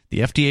 The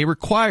FDA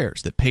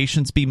requires that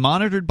patients be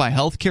monitored by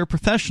healthcare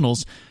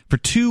professionals for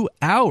 2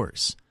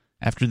 hours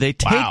after they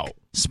take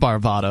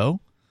Spravato.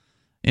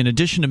 In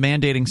addition to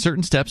mandating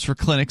certain steps for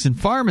clinics and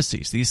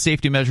pharmacies, these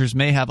safety measures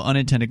may have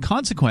unintended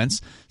consequence,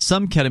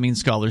 some ketamine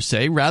scholars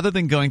say. Rather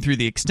than going through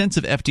the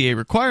extensive FDA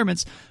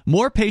requirements,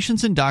 more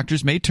patients and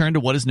doctors may turn to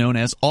what is known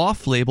as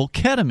off-label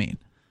ketamine,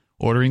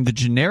 ordering the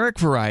generic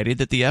variety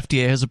that the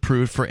FDA has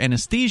approved for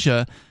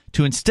anesthesia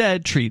to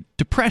instead treat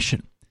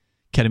depression.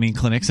 Ketamine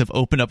clinics have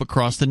opened up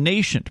across the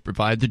nation to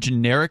provide the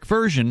generic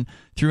version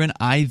through an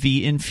IV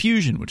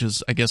infusion, which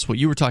is, I guess, what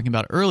you were talking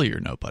about earlier,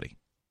 Nobody.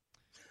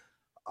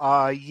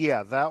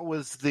 Yeah, that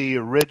was the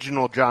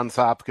original Johns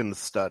Hopkins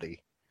study.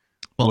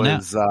 Well,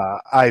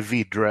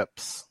 IV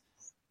drips.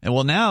 And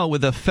well, now,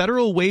 with a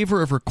federal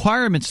waiver of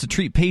requirements to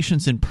treat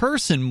patients in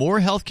person, more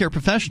healthcare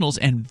professionals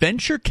and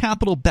venture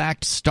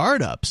capital-backed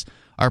startups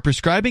are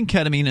prescribing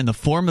ketamine in the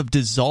form of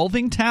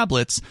dissolving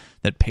tablets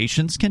that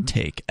patients can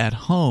take at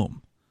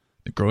home.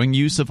 The growing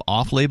use of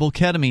off-label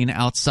ketamine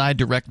outside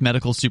direct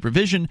medical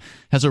supervision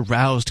has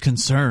aroused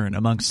concern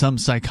among some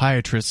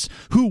psychiatrists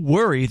who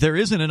worry there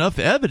isn't enough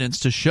evidence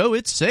to show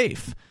it's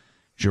safe.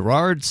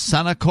 Gerard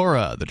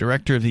Sanacora, the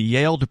director of the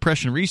Yale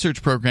Depression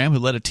Research Program, who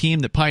led a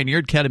team that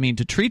pioneered ketamine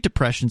to treat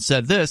depression,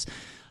 said this.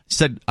 He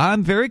said,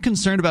 "I'm very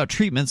concerned about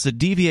treatments that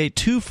deviate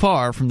too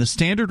far from the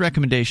standard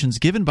recommendations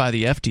given by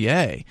the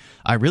FDA.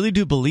 I really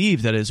do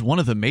believe that is one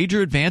of the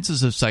major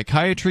advances of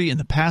psychiatry in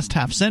the past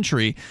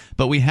half-century,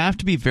 but we have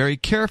to be very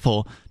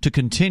careful to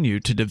continue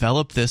to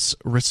develop this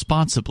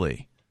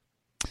responsibly."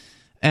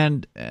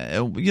 And,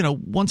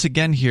 once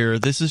again here,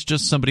 this is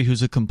just somebody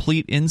who's a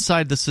complete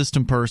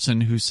inside-the-system person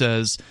who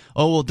says,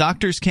 oh, well,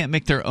 doctors can't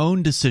make their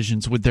own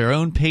decisions with their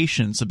own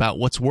patients about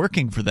what's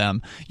working for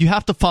them. You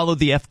have to follow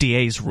the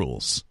FDA's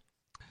rules.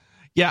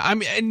 Yeah, I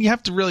mean, and you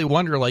have to really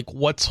wonder, like,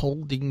 what's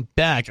holding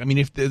back? I mean,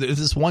 if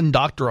this one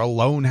doctor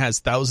alone has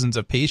thousands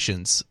of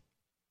patients,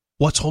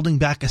 what's holding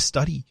back a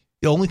study?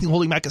 The only thing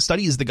holding back a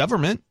study is the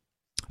government.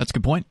 That's a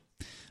good point.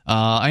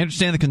 I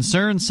understand the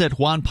concern, said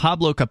Juan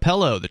Pablo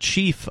Capello, the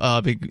chief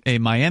of a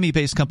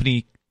Miami-based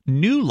company,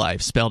 New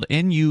Life, spelled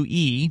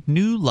N-U-E,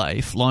 New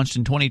Life, launched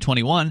in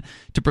 2021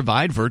 to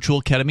provide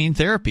virtual ketamine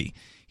therapy.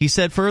 He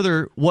said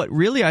further, what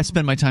really I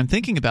spend my time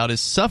thinking about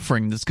is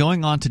suffering that's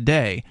going on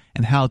today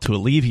and how to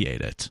alleviate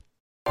it.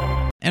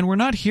 And we're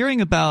not hearing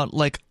about,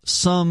 like,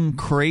 some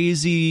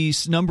crazy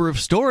number of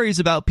stories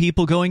about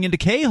people going into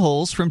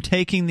K-holes from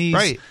taking these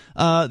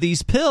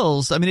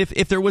pills. I mean,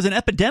 if there was an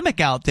epidemic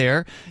out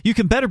there, you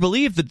can better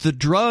believe that the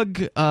drug,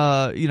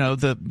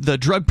 the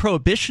drug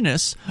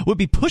prohibitionists would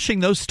be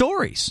pushing those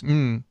stories,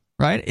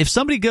 right? If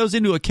somebody goes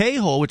into a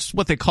K-hole, which is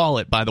what they call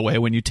it, by the way,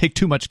 when you take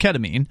too much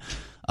ketamine,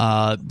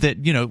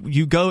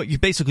 you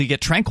basically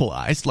get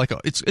tranquilized, like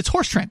it's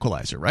horse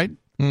tranquilizer, right?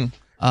 When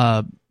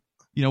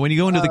you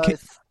go into the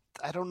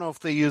I don't know if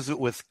they use it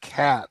with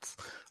cats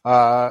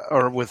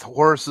or with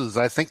horses.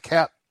 I think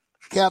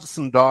cats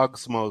and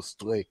dogs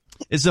mostly.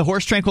 Is the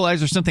horse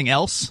tranquilizer something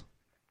else?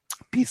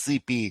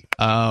 PCP.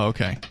 Oh,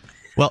 okay.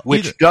 Well,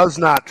 which does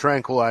not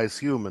tranquilize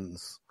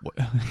humans. What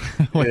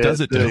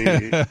does it do?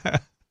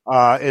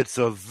 It's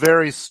a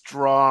very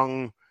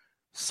strong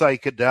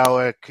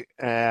psychedelic,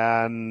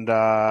 and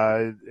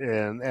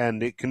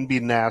it can be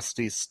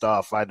nasty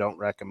stuff. I don't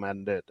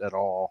recommend it at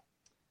all.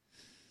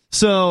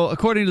 So,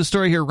 according to the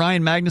story here,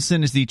 Ryan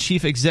Magnuson is the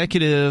chief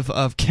executive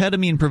of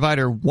ketamine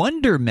provider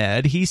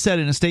WonderMed. He said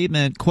in a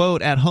statement,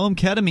 quote, "At-home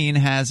ketamine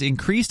has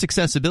increased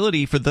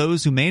accessibility for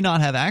those who may not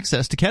have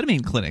access to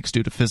ketamine clinics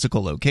due to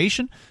physical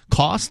location,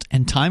 cost,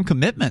 and time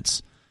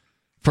commitments."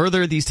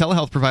 Further, these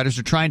telehealth providers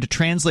are trying to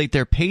translate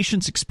their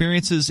patients'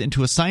 experiences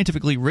into a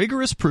scientifically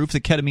rigorous proof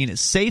that ketamine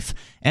is safe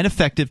and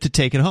effective to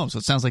take at home. So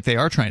it sounds like they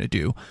are trying to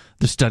do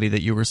the study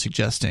that you were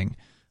suggesting.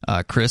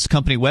 Chris,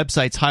 company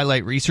websites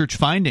highlight research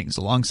findings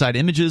alongside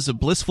images of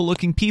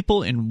blissful-looking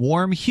people in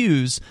warm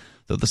hues,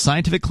 though the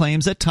scientific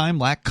claims at times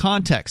lack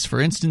context.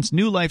 For instance,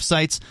 New Life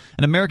cites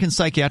an American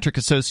Psychiatric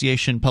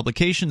Association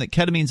publication that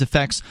ketamine's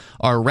effects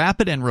are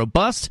rapid and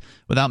robust,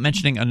 without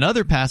mentioning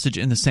another passage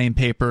in the same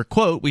paper,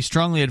 quote, "We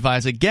strongly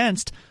advise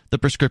against the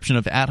prescription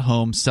of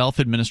at-home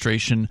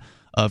self-administration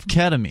of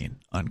ketamine,"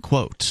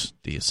 unquote.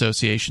 The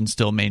association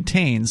still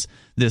maintains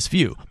this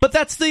view. But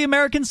that's the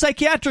American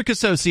Psychiatric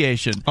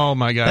Association. Oh,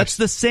 my gosh. That's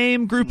the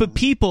same group of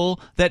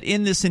people that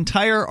in this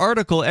entire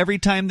article, every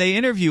time they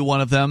interview one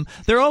of them,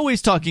 they're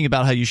always talking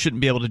about how you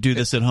shouldn't be able to do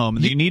this at home.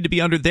 You need to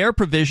be under their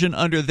provision,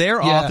 under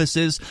their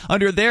offices,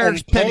 under their...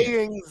 And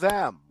paying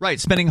them. Right,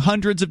 spending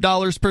hundreds of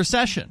dollars per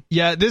session.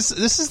 Yeah, this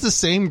is the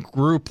same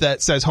group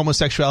that says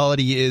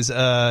homosexuality is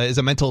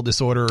a mental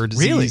disorder or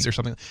disease or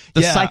something.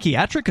 The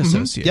Psychiatric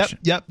Association.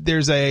 Yep.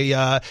 There's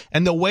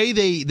and the way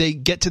they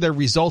get to their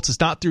results is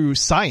not through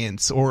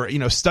science or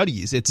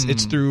studies.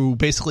 It's through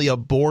basically a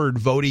board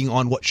voting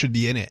on what should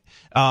be in it.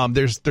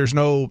 There's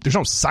no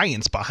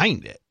science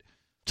behind it.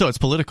 So it's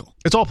political.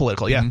 It's all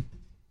political. Yeah.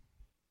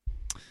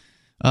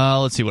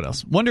 Let's see what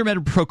else.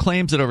 WonderMed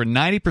proclaims that over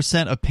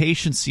 90% of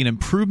patients see an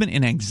improvement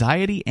in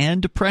anxiety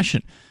and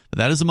depression. But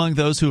that is among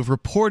those who have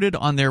reported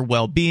on their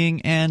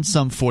well-being, and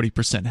some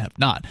 40% have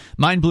not.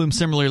 MindBloom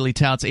similarly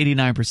touts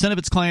 89% of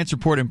its clients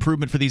report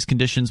improvement for these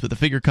conditions, but the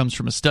figure comes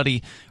from a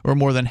study where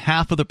more than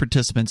half of the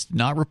participants did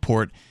not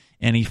report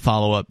any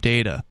follow-up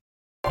data.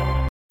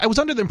 I was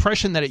under the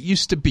impression that it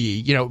used to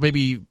be,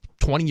 maybe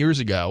 20 years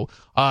ago,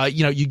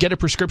 you get a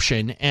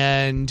prescription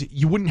and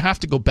you wouldn't have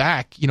to go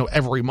back,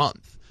 every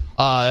month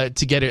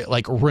to get it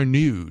like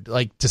renewed,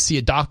 like to see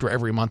a doctor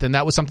every month. And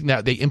that was something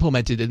that they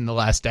implemented in the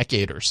last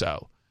decade or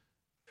so.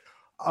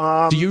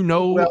 Do you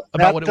know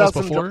about what it was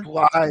before?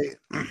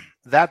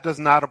 That does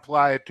not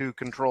apply to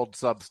controlled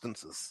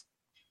substances.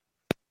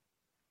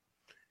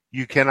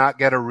 You cannot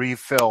get a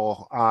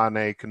refill on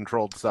a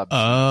controlled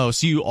substance. Oh,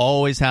 so you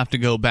always have to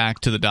go back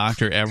to the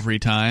doctor every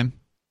time?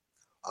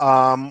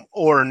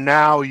 Or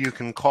now you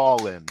can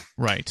call in.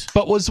 Right.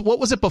 But what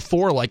was it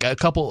before, like 2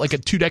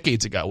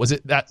 decades ago? Was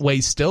it that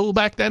way still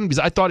back then? Because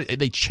I thought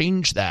they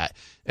changed that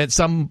at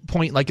some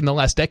point, like in the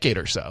last decade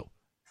or so.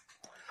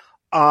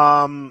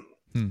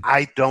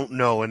 I don't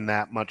know in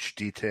that much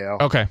detail.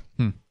 Okay.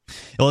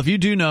 Well, if you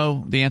do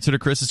know the answer to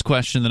Chris's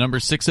question, the number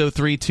is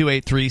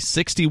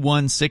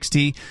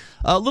 603-283-6160.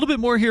 A little bit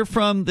more here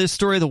from this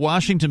story, the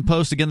Washington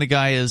Post. Again, the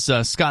guy is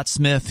Scott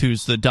Smith,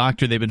 who's the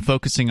doctor they've been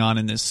focusing on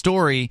in this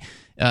story.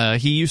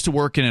 He used to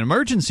work in an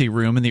emergency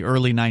room in the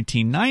early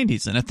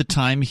 1990s, and at the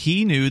time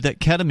he knew that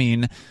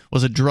ketamine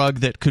was a drug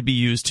that could be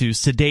used to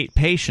sedate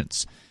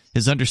patients.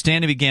 His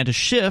understanding began to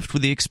shift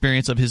with the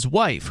experience of his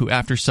wife, who,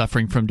 after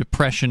suffering from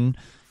depression,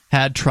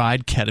 had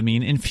tried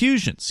ketamine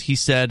infusions. He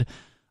said,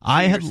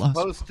 You're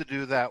supposed to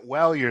do that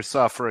while you're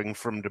suffering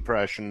from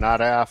depression, not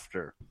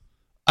after.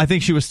 I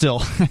think she was still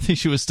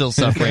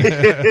suffering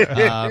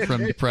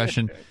from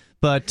depression.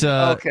 But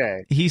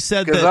okay. He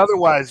said because that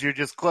otherwise you're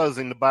just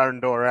closing the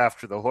barn door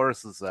after the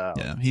horse is out.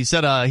 Yeah, he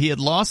said he had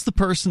lost the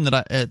person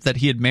that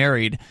he had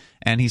married,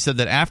 and he said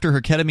that after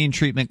her ketamine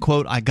treatment,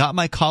 quote, "I got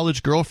my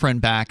college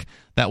girlfriend back.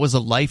 That was a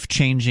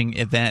life-changing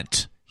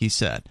event," he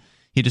said.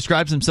 He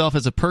describes himself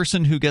as a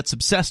person who gets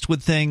obsessed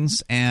with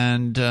things,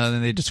 and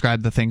then they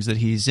describe the things that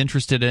he's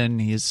interested in.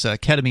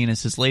 Ketamine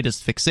is his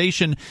latest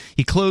fixation.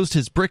 He closed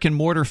his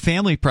brick-and-mortar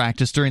family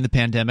practice during the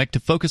pandemic to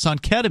focus on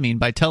ketamine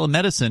by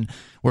telemedicine,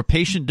 where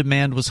patient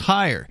demand was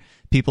higher.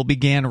 People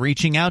began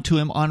reaching out to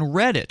him on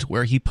Reddit,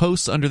 where he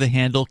posts under the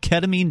handle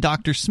Ketamine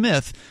Dr.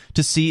 Smith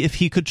to see if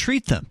he could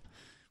treat them.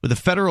 With a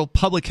federal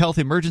public health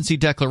emergency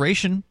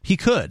declaration, he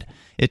could.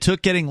 It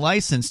took getting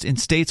licensed in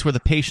states where the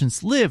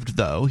patients lived,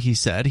 though, he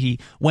said. He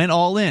went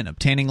all in,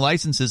 obtaining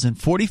licenses in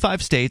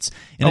 45 states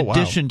in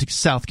addition to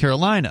South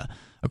Carolina,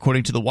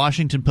 according to the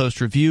Washington Post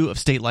review of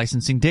state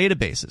licensing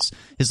databases.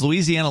 His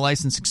Louisiana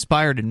license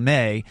expired in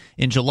May.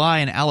 In July,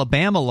 an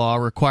Alabama law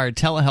required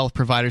telehealth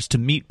providers to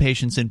meet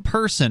patients in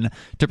person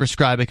to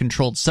prescribe a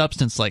controlled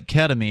substance like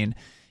ketamine.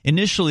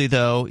 Initially,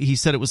 though, he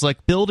said it was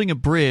like building a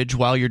bridge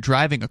while you're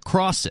driving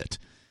across it.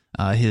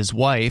 His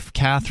wife,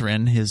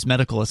 Catherine, his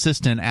medical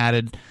assistant,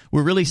 added,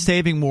 "We're really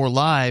saving more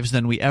lives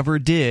than we ever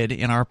did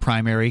in our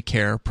primary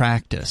care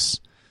practice."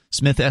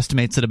 Smith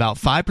estimates that about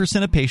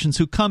 5% of patients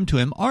who come to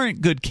him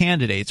aren't good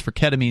candidates for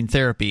ketamine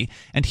therapy,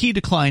 and he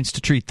declines to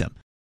treat them.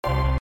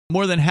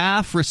 More than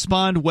half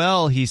respond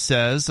well, he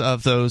says,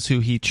 of those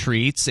who he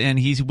treats, and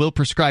he will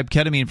prescribe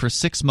ketamine for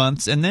 6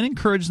 months and then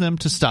encourage them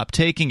to stop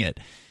taking it.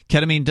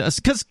 Ketamine does,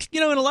 because,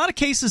 in a lot of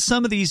cases,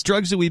 some of these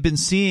drugs that we've been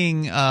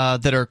seeing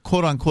that are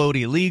quote-unquote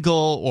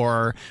illegal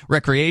or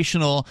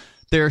recreational,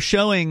 they're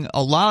showing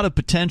a lot of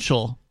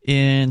potential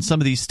in some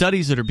of these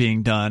studies that are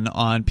being done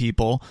on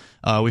people.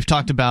 We've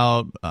talked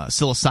about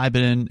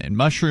psilocybin and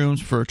mushrooms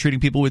for treating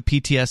people with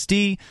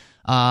PTSD.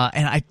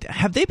 And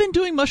have they been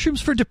doing mushrooms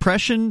for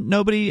depression?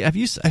 Nobody? Have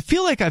you? I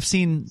feel like I've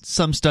seen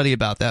some study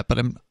about that, but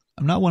I'm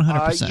not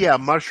 100%. Yeah,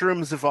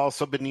 mushrooms have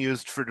also been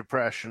used for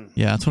depression.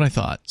 Yeah, that's what I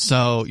thought.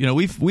 So,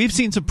 we've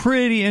seen some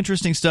pretty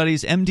interesting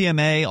studies.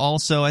 MDMA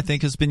also, I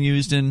think, has been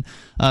used in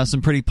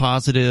some pretty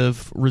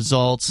positive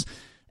results.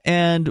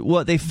 And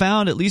what they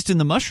found, at least in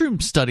the mushroom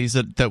studies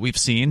that we've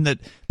seen, that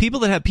people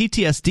that have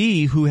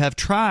PTSD who have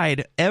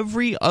tried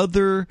every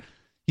other,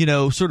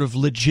 sort of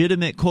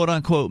legitimate,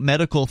 quote-unquote,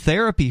 medical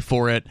therapy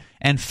for it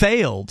and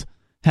failed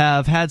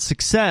have had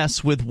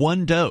success with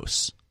one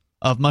dose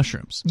of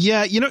mushrooms.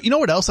 Yeah, you know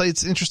what else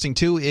it's interesting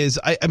too is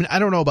I mean I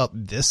don't know about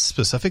this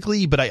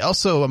specifically, but I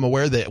also am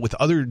aware that with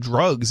other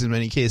drugs in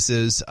many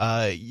cases,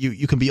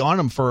 you can be on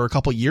them for a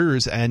couple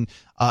years and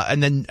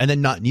then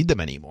not need them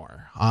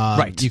anymore.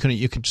 Right. You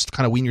can just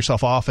kind of wean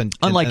yourself off and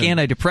unlike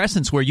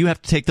antidepressants where you have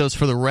to take those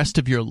for the rest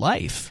of your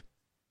life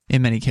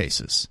in many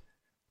cases.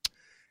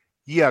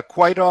 Yeah,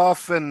 quite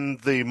often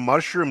the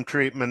mushroom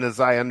treatment, as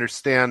I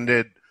understand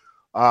it,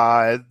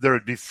 there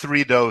would be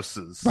 3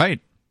 doses. Right.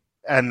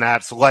 And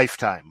that's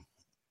lifetime.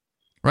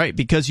 Right,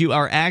 because you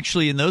are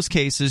actually, in those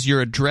cases,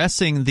 you're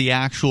addressing the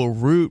actual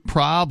root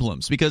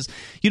problems. Because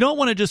you don't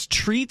want to just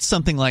treat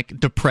something like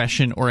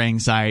depression or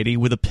anxiety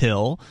with a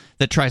pill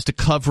that tries to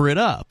cover it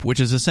up, which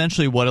is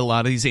essentially what a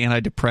lot of these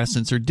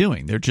antidepressants are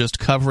doing. They're just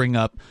covering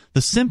up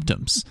the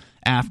symptoms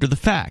after the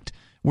fact.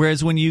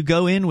 Whereas when you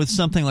go in with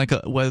something like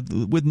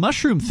with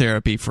mushroom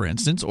therapy, for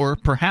instance, or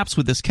perhaps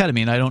with this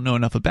ketamine, I don't know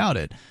enough about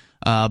it,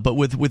 but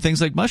with things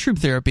like mushroom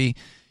therapy,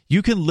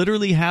 you can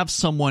literally have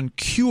someone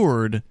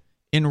cured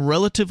in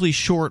relatively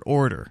short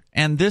order.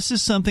 And this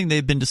is something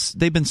they've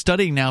been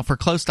studying now for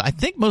close to, I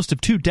think, most of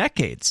 2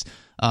 decades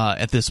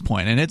at this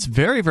point, and it's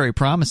very, very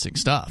promising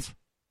stuff.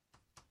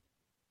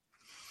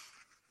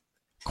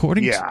 Go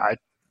ahead.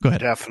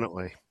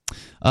 Definitely.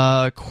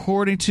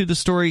 According to the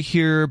story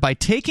here, by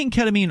taking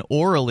ketamine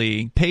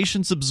orally,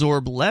 patients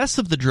absorb less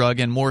of the drug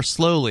and more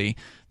slowly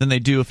than they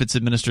do if it's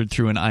administered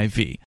through an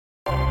IV.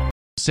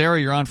 Sarah,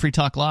 you're on Free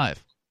Talk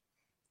Live.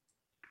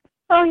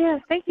 Oh,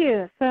 yes, thank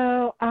you.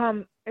 So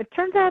it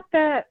turns out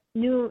that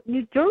New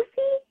Jersey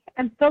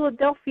and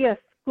Philadelphia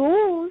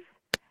schools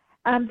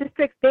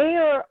districts, they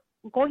are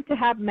going to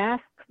have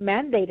mask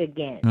mandate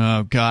again.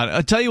 Oh, God.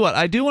 I'll tell you what,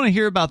 I do want to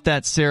hear about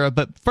that, Sarah,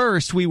 but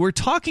first, we were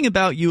talking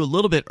about you a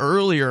little bit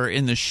earlier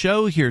in the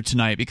show here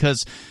tonight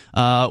because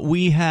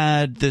we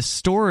had this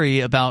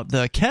story about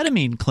the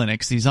ketamine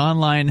clinics, these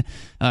online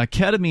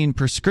ketamine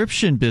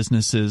prescription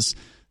businesses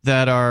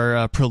that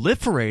are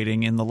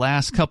proliferating in the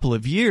last couple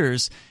of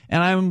years.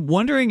 And I'm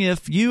wondering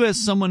if you,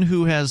 as someone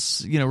who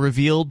has,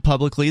 revealed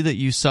publicly that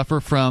you suffer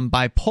from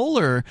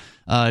bipolar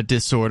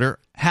disorder,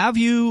 have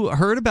you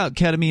heard about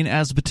ketamine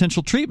as a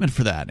potential treatment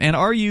for that? And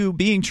are you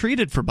being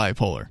treated for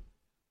bipolar?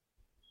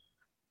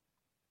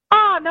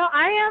 Oh, no,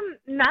 I am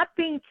not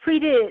being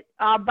treated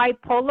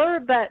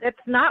bipolar, but it's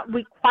not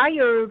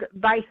required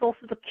by Social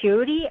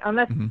Security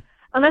unless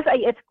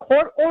it's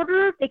court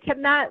ordered. They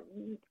cannot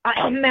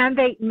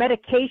mandate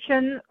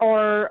medication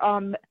or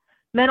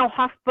mental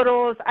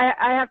hospitals. I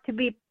have to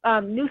be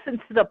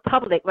nuisance to the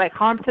public, like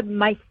harm to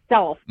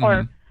myself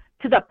or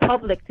to the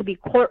public to be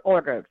court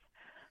ordered.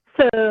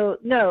 So,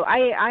 no,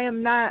 I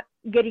am not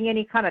getting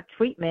any kind of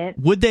treatment.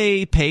 Would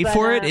they pay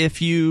for it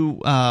if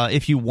you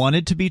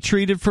wanted to be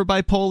treated for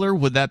bipolar?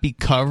 Would that be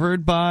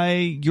covered by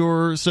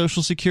your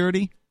Social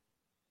Security?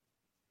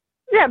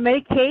 Yeah,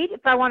 Medicaid, if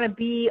I want to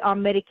be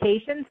on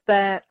medications,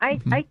 but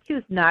I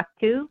choose not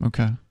to.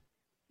 Okay.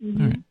 All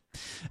right.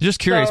 Just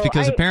curious,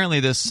 because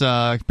apparently this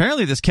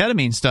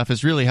ketamine stuff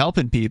is really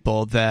helping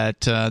people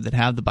that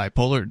have the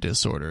bipolar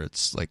disorder.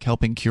 It's like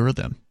helping cure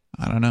them.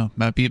 I don't know.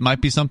 It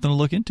might be something to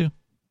look into.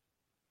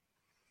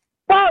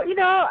 Well,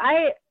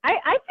 I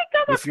think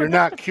I'm if you're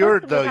not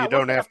cured, though, you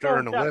don't have to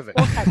earn a living.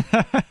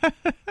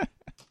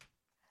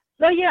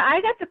 So, I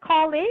got to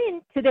call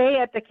in today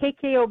at the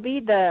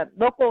KKOB, the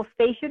local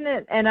station,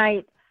 and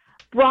I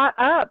brought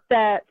up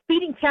that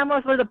speeding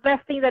cameras were the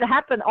best thing that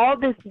happened all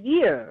this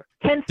year.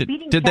 10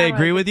 speeding cameras. Did they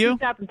agree with you?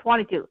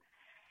 2022.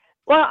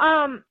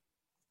 Well,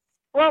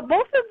 both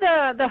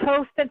of the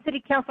host and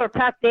city councilor,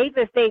 Pat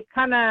Davis, they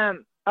kind of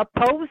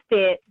opposed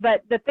it.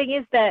 But the thing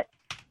is that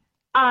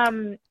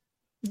the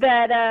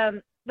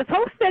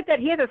host said that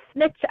he had to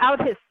snitch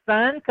out his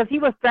son because he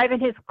was driving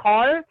his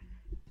car.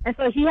 And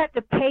so he had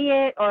to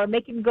pay it or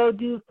make him go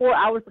do 4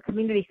 hours of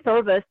community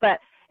service. But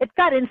it's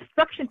got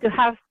instruction to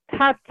have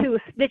to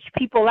snitch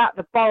people out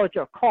that borrowed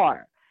your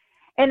car.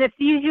 And it's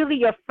usually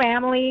your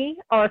family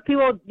or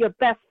people, your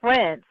best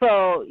friend.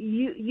 So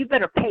you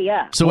better pay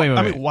up. So wait.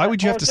 I mean, why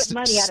would you have to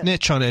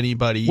snitch on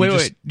anybody?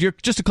 Wait.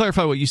 Just to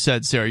clarify what you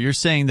said, Sarah, you're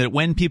saying that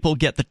when people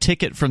get the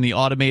ticket from the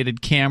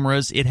automated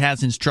cameras, it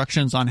has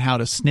instructions on how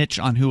to snitch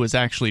on who is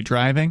actually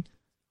driving?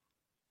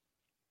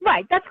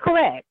 Right, that's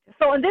correct.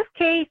 So in this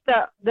case,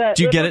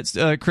 do you get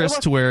it, Chris?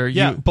 To where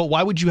but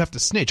why would you have to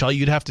snitch? All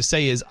you'd have to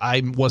say is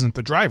I wasn't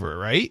the driver,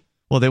 right?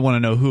 Well, they want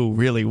to know who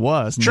really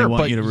was, and they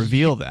want you to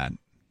reveal that.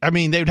 I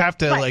mean, they'd have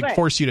to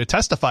force you to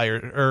testify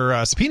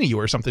or subpoena you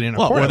or something in a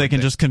court. Or they can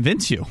just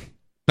convince you.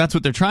 That's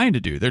what they're trying to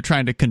do. They're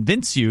trying to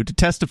convince you to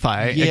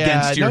testify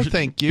against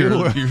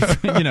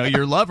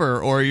your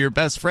lover or your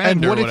best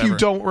friend. And what if you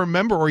don't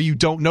remember or you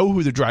don't know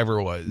who the driver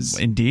was?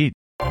 Indeed.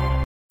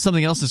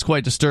 Something else is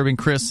quite disturbing,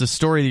 Chris, the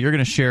story that you're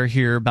going to share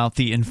here about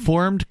the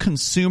Informed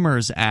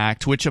Consumers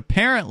Act, which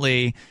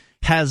apparently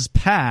has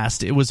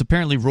passed. It was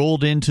apparently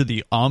rolled into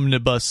the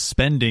omnibus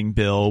spending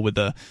bill with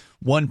a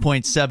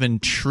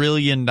 $1.7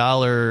 trillion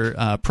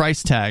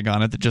price tag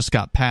on it that just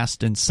got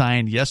passed and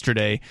signed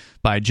yesterday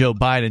by Joe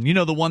Biden. You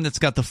know, the one that's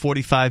got the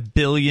 $45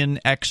 billion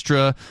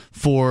extra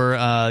for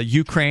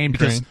Ukraine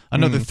because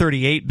another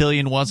 $38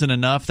 billion wasn't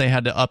enough. They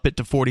had to up it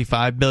to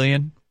 $45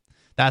 billion.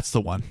 That's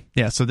the one.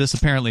 Yeah, so this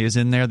apparently is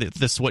in there.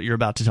 This is what you're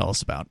about to tell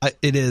us about.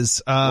 It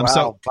is.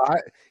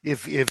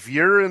 If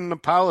you're in the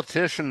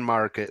politician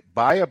market,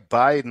 buy a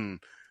Biden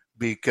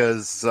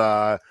because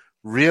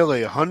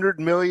really $100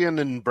 million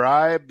in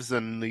bribes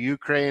and the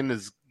Ukraine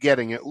is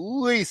getting at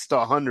least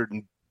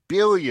 $100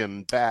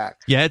 billion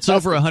back. Yeah, it's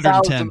over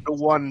 110. 1,000 to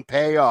 1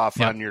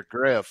 payoff on your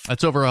grift.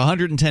 That's over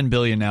 110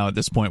 billion now at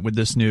this point with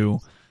this new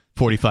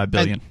 $45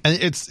 billion.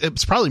 And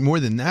it's probably more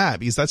than that,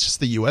 because that's just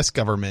the U.S.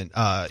 government,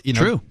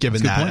 True.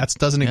 given that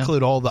doesn't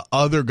include all the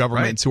other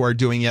governments who are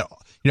doing it,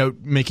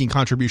 making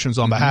contributions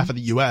on behalf of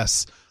the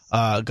U.S.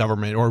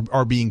 Government, or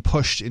are being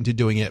pushed into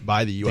doing it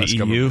by the U.S.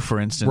 government. The EU, for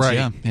instance. Right.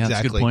 Yeah, exactly. That's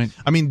a good point.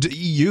 I mean, the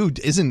EU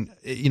isn't,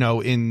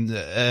 in,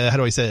 how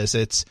do I say this?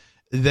 It's,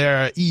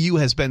 their EU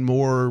has been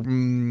more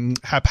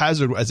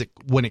haphazard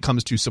when it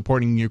comes to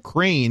supporting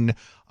Ukraine,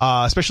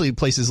 especially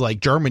places like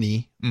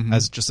Germany,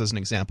 as an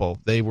example.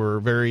 They were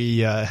very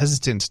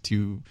hesitant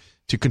to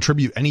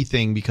contribute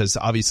anything, because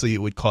obviously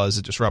it would cause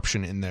a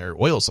disruption in their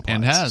oil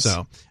supplies.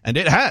 And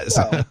it has.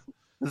 Well,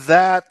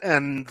 that,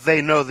 and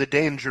they know the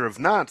danger of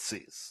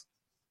Nazis.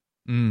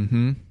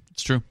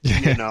 It's true.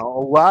 A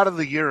lot of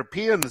the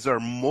Europeans are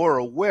more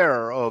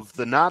aware of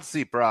the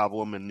Nazi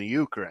problem in the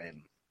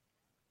Ukraine.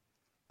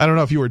 I don't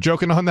know if you were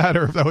joking on that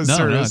or if that was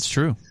serious. No, it's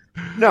true.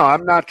 No,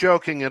 I'm not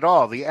joking at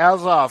all. The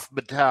Azov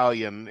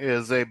Battalion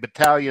is a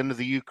battalion of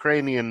the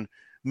Ukrainian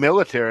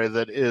military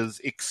that is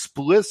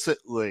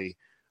explicitly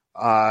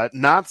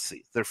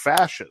Nazi. They're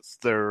fascists.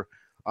 They're,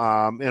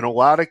 in a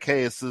lot of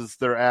cases,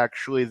 they're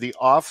actually the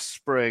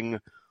offspring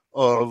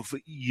of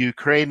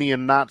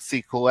Ukrainian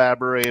Nazi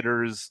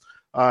collaborators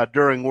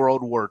during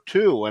World War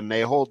II, and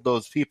they hold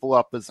those people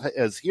up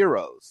as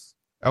heroes.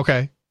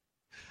 Okay.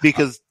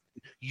 Because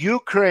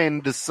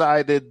Ukraine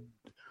decided,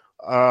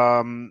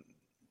 a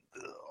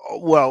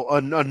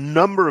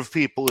number of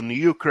people in the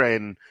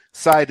Ukraine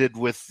sided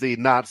with the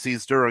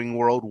Nazis during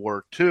World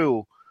War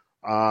II,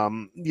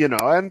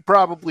 and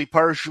probably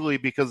partially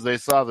because they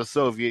saw the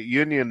Soviet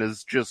Union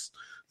as just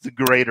the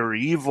greater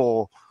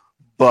evil,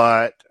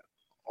 but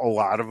a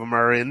lot of them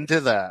are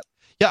into that.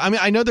 Yeah, I mean,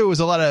 I know there was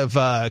a lot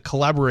of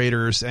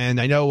collaborators, and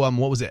I know,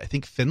 what was it? I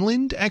think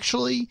Finland,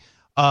 actually.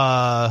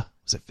 Was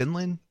it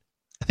Finland?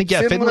 I think,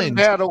 yeah, Finland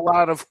had a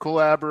lot of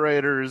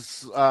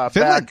collaborators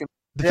back in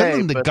the day.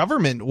 Finland, the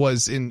government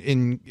was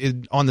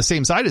in on the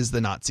same side as the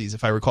Nazis,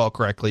 if I recall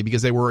correctly,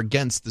 because they were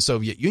against the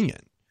Soviet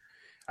Union.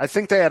 I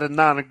think they had a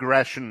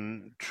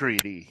non-aggression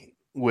treaty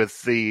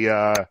with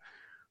the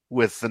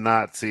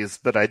Nazis,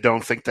 but I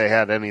don't think they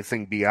had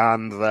anything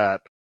beyond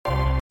that.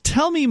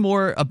 Tell me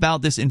more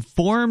about this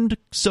Informed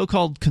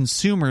So-Called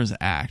Consumers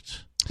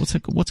Act.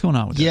 What's going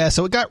on with it? Yeah,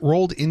 so it got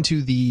rolled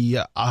into the,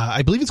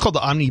 I believe it's called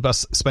the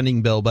Omnibus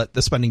Spending Bill, but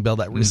the spending bill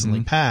that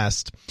recently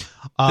passed.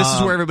 This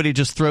is where everybody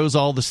just throws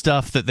all the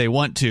stuff that they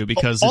want to,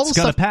 because it's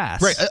going to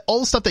pass. Right,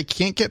 all the stuff that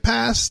can't get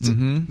passed,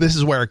 this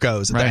is where it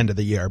goes at the end of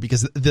the year,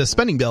 because the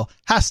spending bill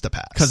has to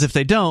pass. Because if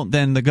they don't,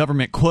 then the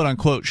government,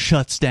 quote-unquote,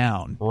 shuts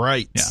down.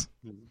 Right. Yeah.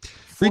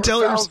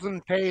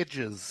 4,000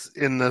 pages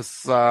in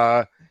this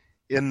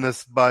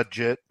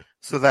budget.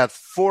 So that's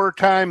 4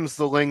 times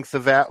the length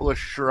of Atlas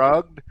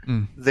Shrugged.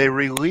 They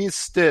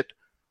released it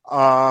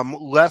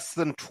less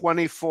than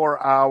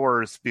 24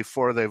 hours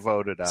before they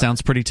voted on it.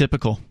 Sounds pretty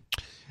typical.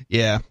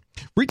 Yeah.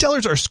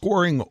 Retailers are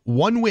scoring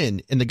one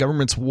win in the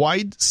government's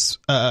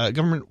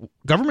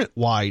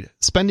government-wide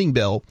spending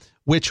bill,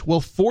 which will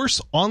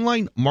force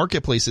online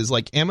marketplaces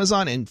like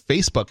Amazon and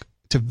Facebook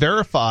to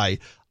verify.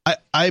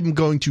 I'm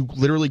going to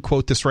literally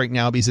quote this right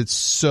now because it's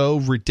so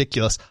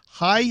ridiculous.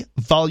 High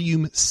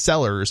volume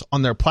sellers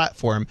on their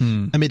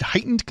platform amid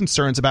heightened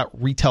concerns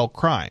about retail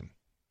crime.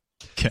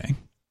 Okay.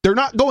 They're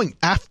not going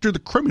after the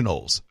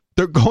criminals.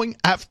 They're going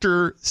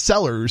after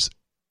sellers.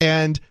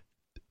 And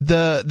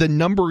the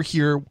number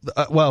here,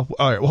 all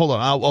right, hold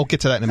on. I'll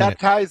get to that in a minute.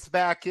 That ties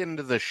back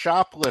into the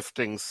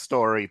shoplifting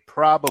story,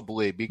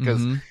 probably,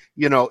 because,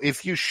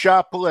 if you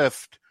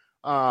shoplift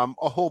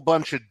a whole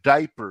bunch of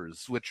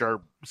diapers, which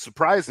are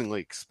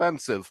surprisingly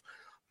expensive,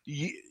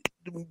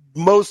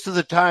 most of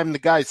the time the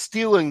guy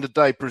stealing the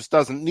diapers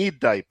doesn't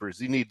need diapers.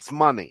 He needs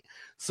money.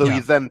 So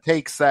he then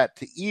takes that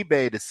to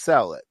eBay to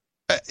sell it.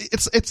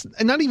 It's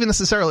not even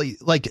necessarily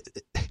like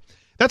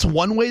that's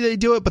one way they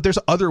do it, but there's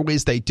other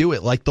ways they do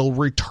it. Like they'll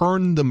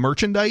return the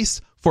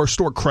merchandise for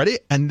store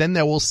credit, and then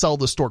they will sell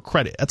the store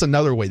credit. That's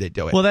another way they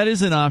do it. Well, that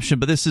is an option,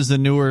 but this is the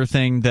newer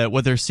thing that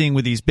what they're seeing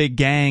with these big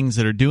gangs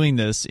that are doing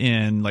this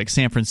in like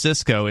San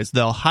Francisco is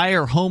they'll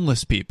hire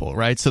homeless people,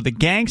 right? So the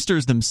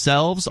gangsters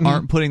themselves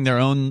aren't putting their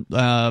own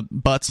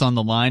butts on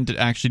the line to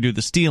actually do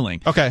the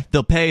stealing. Okay.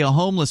 They'll pay a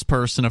homeless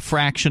person a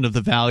fraction of the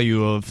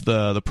value of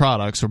the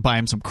products, or buy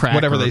them some crack,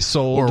 whatever they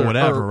sold, or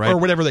whatever, right? Or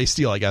whatever they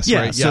steal, I guess.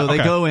 Yeah. Right? So they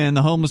go in.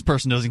 The homeless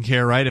person doesn't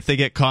care, right? If they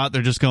get caught,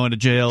 they're just going to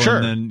jail,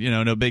 Sure. and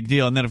then no big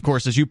deal. And then of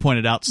course, as you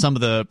pointed out, some of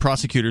the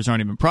prosecutors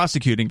aren't even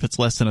prosecuting if it's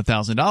less than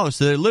 $1,000.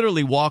 So they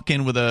literally walk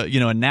in with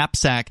a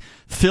knapsack,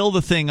 fill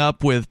the thing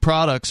up with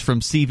products from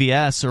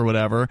CVS or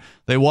whatever.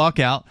 They walk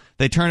out,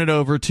 they turn it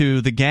over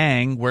to the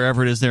gang,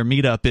 wherever it is their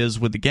meetup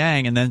is with the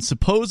gang, and then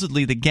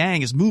supposedly the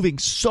gang is moving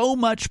so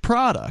much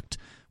product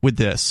with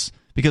this.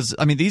 Because,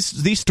 I mean,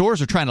 these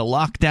stores are trying to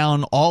lock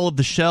down all of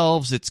the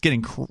shelves. It's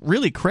getting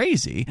really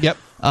crazy. Yep.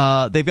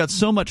 They've got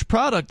so much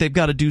product, they've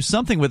got to do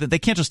something with it. They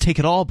can't just take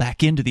it all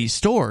back into these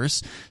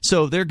stores.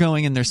 So they're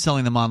going and they're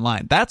selling them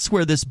online. That's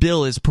where this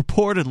bill is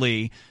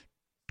purportedly,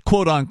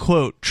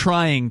 quote-unquote,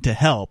 trying to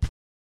help.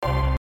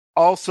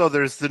 also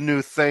there's the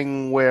new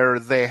thing where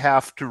they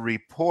have to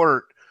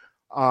report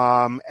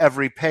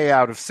every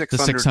payout of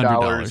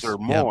 $600 or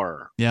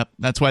more. Yep.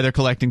 That's why they're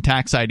collecting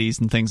tax IDs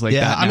and things like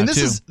that. Yeah, I mean,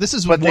 this is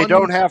but they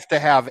don't have to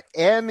have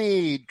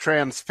any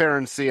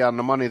transparency on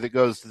the money that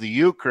goes to the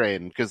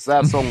Ukraine, because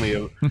that's only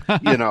a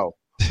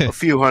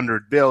few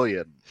 $100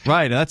 billion.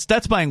 Right,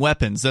 that's buying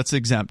weapons. That's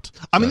exempt.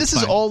 I mean, this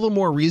is all the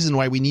more reason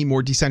why we need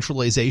more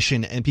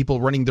decentralization and people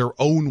running their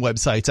own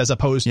websites as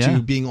opposed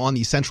to being on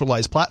these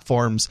centralized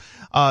platforms,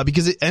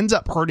 because it ends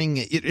up hurting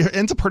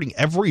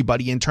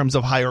everybody in terms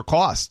of higher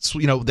costs.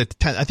 You know,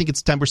 I think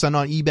it's 10%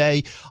 on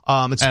eBay.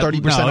 It's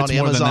 30% on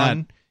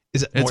Amazon.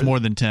 Is it? It's more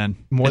than 10.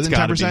 More than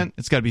 10%?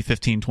 It's got to be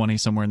 15, 20,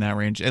 somewhere in that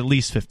range. At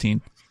least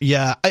 15.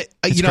 Yeah,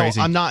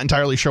 crazy. I'm not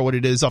entirely sure what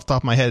it is off the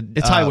top of my head.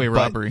 It's highway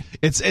robbery.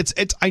 It's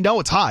I know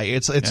it's high.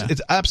 It's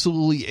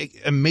absolutely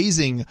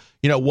amazing,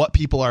 what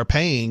people are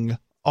paying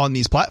on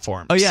these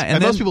platforms. Oh yeah,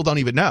 and most people don't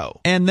even know.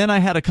 And then I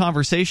had a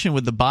conversation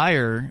with the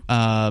buyer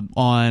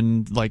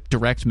on like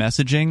direct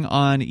messaging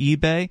on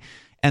eBay,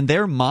 and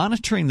they're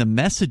monitoring the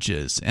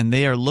messages, and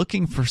they are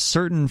looking for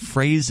certain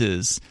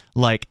phrases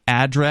like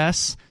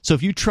address. So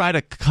if you try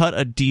to cut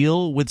a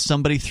deal with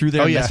somebody through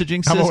their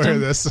messaging system, I'm aware of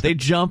this. They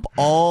jump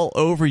all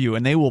over you,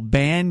 and they will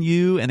ban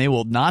you, and they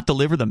will not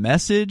deliver the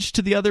message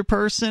to the other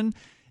person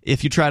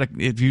if you try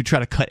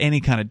to cut any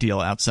kind of deal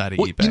outside of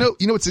eBay.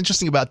 You know what's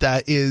interesting about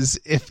that is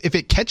if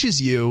it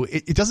catches you,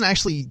 it doesn't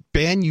actually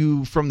ban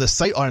you from the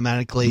site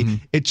automatically.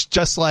 Mm-hmm. It's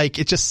just like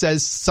it just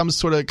says some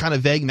sort of kind of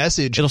vague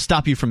message. It'll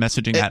stop you from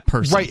messaging that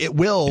person. Right, it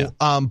will.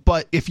 Yeah.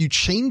 But if you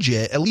change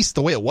it, at least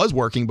the way it was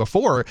working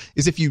before,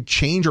 is if you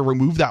change or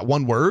remove that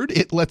one word,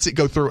 it lets it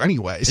go through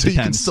anyway. So you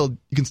can still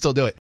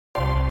do it.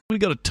 We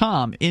go to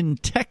Tom in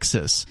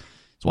Texas.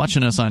 He's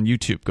watching us on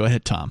YouTube. Go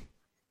ahead, Tom.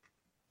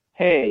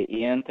 Hey,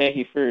 Ian, thank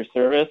you for your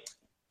service.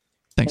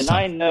 Thanks, and Tom.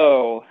 I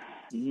know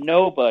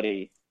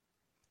nobody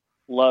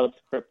loves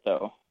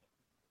crypto.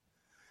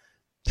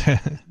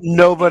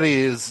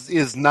 Nobody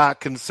is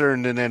not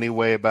concerned in any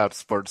way about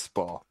sports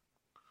ball.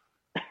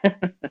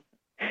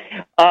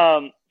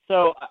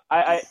 So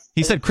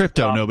he said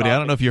crypto, nobody. I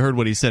don't know if you heard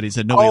what he said. He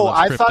said nobody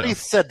loves crypto. I thought he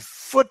said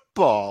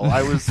football.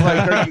 I was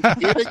like, are you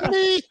kidding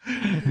me?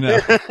 No.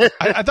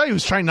 I thought he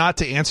was trying not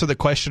to answer the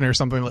question or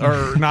something,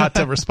 or not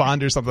to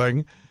respond or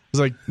something. It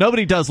was like,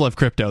 nobody does love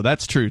crypto.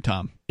 That's true,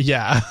 Tom.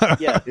 Yeah.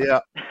 Yeah.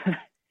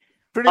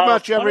 Pretty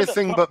much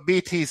everything but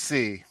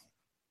BTC.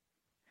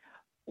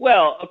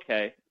 Well,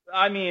 okay.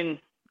 I mean,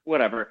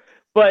 whatever.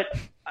 But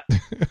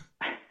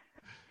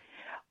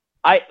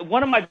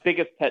one of my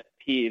biggest pet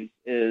peeves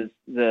is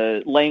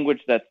the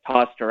language that's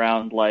tossed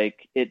around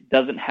like it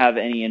doesn't have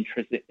any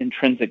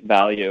intrinsic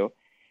value.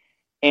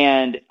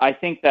 And I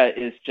think that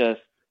is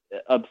just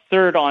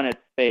absurd on its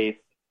face.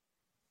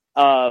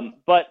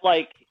 But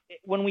like,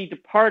 when we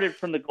departed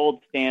from the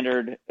gold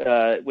standard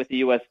with the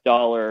U.S.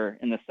 dollar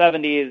in the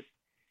 70s,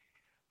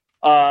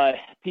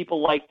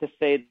 people like to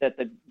say that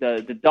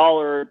the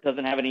dollar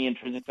doesn't have any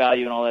intrinsic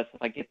value and all that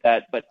stuff. I get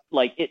that, but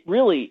like it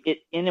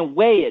in a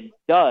way it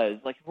does.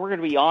 Like if we're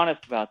going to be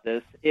honest about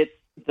this, it's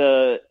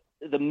the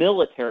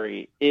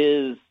military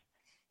is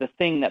the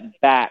thing that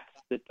backs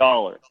the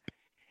dollar,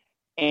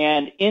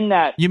 and in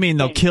that you mean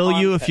they'll kill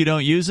you if you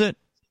don't use it?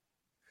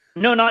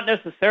 No, not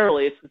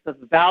necessarily. It's just the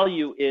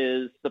value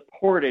is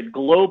supported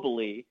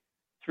globally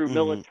through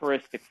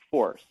militaristic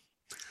force.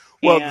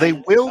 Well, they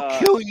will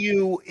kill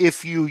you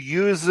if you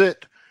use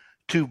it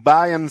to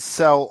buy and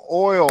sell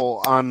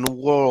oil on the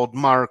world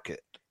market.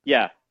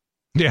 Yeah.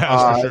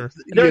 Yeah, for sure.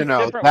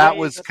 That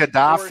was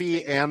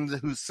Gaddafi and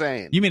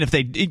Hussein. You mean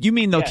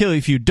they'll kill you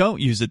if you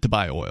don't use it to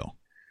buy oil?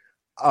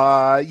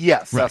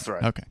 Yes, that's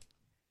right. Okay.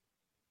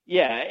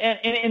 Yeah,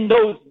 and in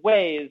those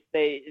ways,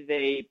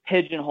 they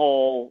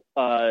pigeonhole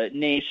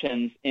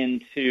nations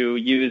into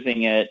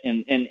using it,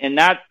 and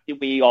that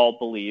we all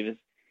believe is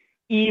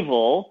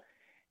evil,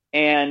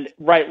 and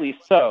rightly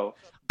so.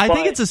 I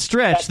think it's a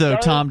stretch, though,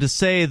 Tom, to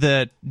say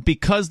that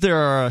because there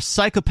are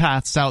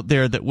psychopaths out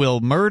there that will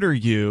murder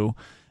you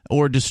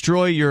or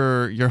destroy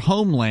your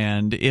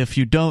homeland if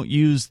you don't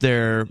use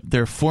their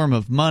form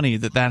of money,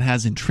 that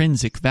has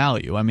intrinsic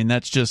value. I mean,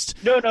 that's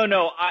just... No.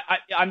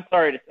 I'm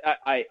sorry.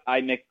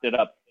 I mixed it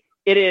up.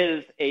 It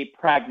is a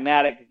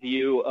pragmatic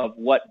view of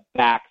what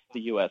backs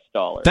the U.S.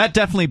 dollar. That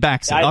definitely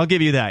backs it. I'll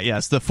give you that,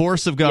 yes. The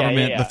force of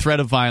government, the threat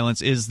of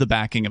violence is the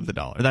backing of the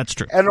dollar. That's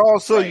true. And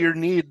also your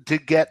need to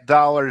get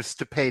dollars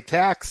to pay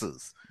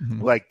taxes,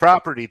 like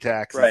property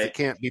taxes. Right. It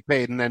can't be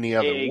paid in any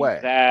other way.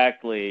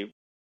 Exactly.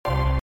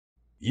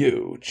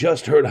 You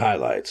just heard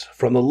highlights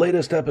from the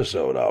latest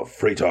episode of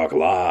Free Talk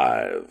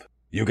Live.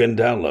 You can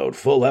download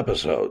full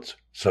episodes,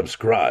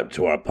 subscribe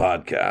to our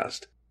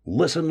podcast,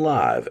 listen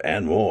live,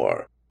 and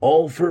more,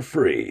 all for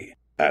free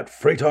at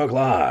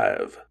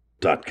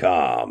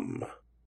freetalklive.com.